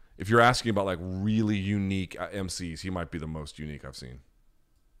if you're asking about like really unique MCs, he might be the most unique I've seen.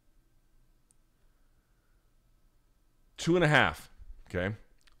 2.5. Okay.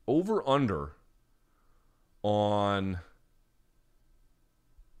 Over under on.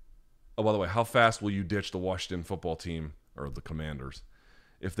 Oh, by the way, how fast will you ditch the Washington football team or the Commanders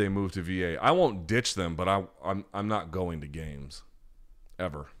if they move to VA? I won't ditch them, but I'm not going to games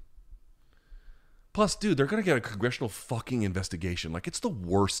ever. Plus, dude, they're going to get a congressional fucking investigation. Like, it's the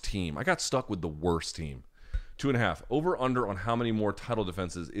worst team. I got stuck with the worst team. 2.5. Over under on how many more title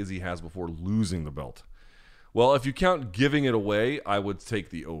defenses Izzy has before losing the belt. Well, if you count giving it away, I would take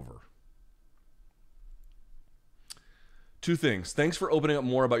the over. 2 things. Thanks for opening up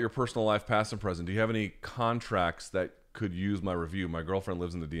more about your personal life, past and present. Do you have any contracts that could use my review? My girlfriend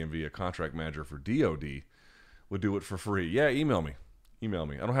lives in the DMV. A contract manager for DOD would do it for free. Yeah, email me. Email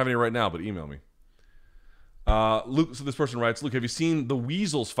me. I don't have any right now, but email me. Luke, so this person writes, Luke, have you seen the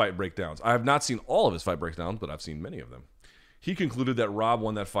Weasel's fight breakdowns? I have not seen all of his fight breakdowns, but I've seen many of them. He concluded that Rob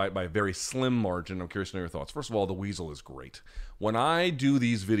won that fight by a very slim margin. I'm curious to know your thoughts. First of all, the Weasel is great. When I do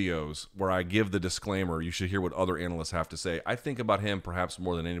these videos where I give the disclaimer, you should hear what other analysts have to say, I think about him perhaps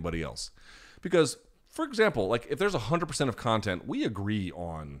more than anybody else. Because, for example, like if there's 100% of content, we agree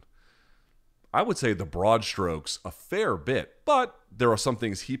on, I would say, the broad strokes a fair bit. But there are some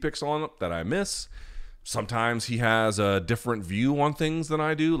things he picks on that I miss. Sometimes he has a different view on things than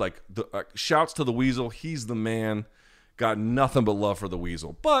I do. Like, shouts to the Weasel. He's the man. Got nothing but love for the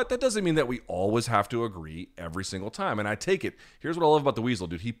Weasel. But that doesn't mean that we always have to agree every single time. And I take it. Here's what I love about the Weasel,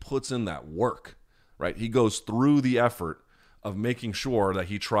 dude. He puts in that work, right? He goes through the effort of making sure that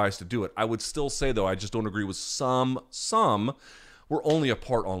he tries to do it. I would still say, though, I just don't agree with some. We're only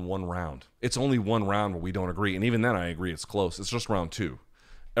apart on one round. It's only one round where we don't agree. And even then, I agree it's close. It's just round 2.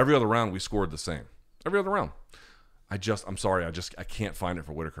 Every other round, we scored the same. Every other round. I'm sorry. I can't find it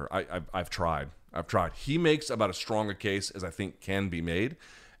for Whittaker. I've tried. He makes about as strong a case as I think can be made.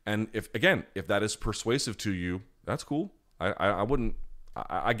 And if that is persuasive to you, that's cool.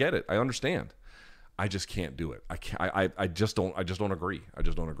 I get it. I understand. I just can't do it. I just don't agree. I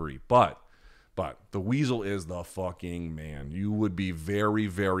just don't agree. But the Weasel is the fucking man. You would be very,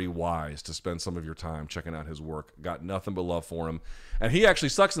 very wise to spend some of your time checking out his work. Got nothing but love for him. And he actually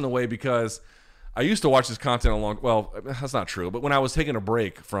sucks in the way because I used to watch his content well, that's not true, but when I was taking a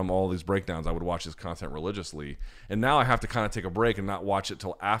break from all these breakdowns, I would watch his content religiously. And now I have to kind of take a break and not watch it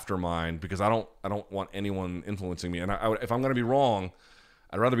till after mine because I don't want anyone influencing me. And if I'm going to be wrong,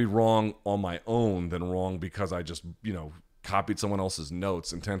 I'd rather be wrong on my own than wrong because I just, copied someone else's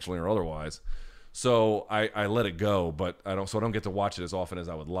notes intentionally or otherwise. So I let it go, but I don't get to watch it as often as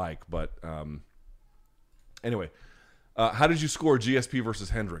I would like. But anyway, how did you score GSP versus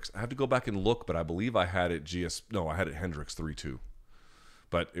Hendricks? I have to go back and look, but I believe I had it I had it Hendricks 3-2.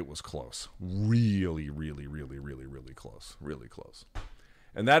 But it was close. Really, really, really, really, really close. Really close.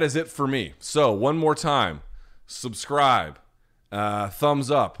 And that is it for me. So one more time, subscribe,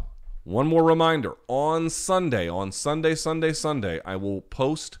 thumbs up. One more reminder, on Sunday, I will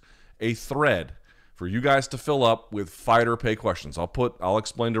post a thread for you guys to fill up with fighter pay questions. I'll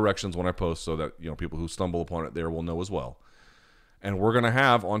explain directions when I post so that people who stumble upon it there will know as well. And we're going to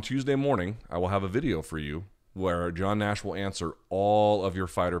have on Tuesday morning, I will have a video for you where John Nash will answer all of your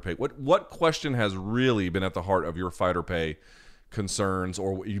fighter pay. What question has really been at the heart of your fighter pay concerns,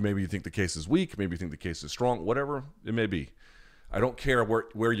 or maybe you think the case is weak, maybe you think the case is strong, whatever it may be. I don't care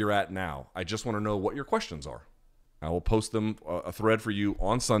where you're at now. I just want to know what your questions are. I will post them, a thread for you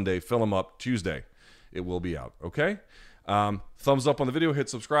on Sunday. Fill them up Tuesday. It will be out, okay? Thumbs up on the video. Hit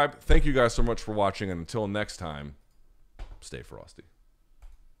subscribe. Thank you guys so much for watching. And until next time, stay frosty.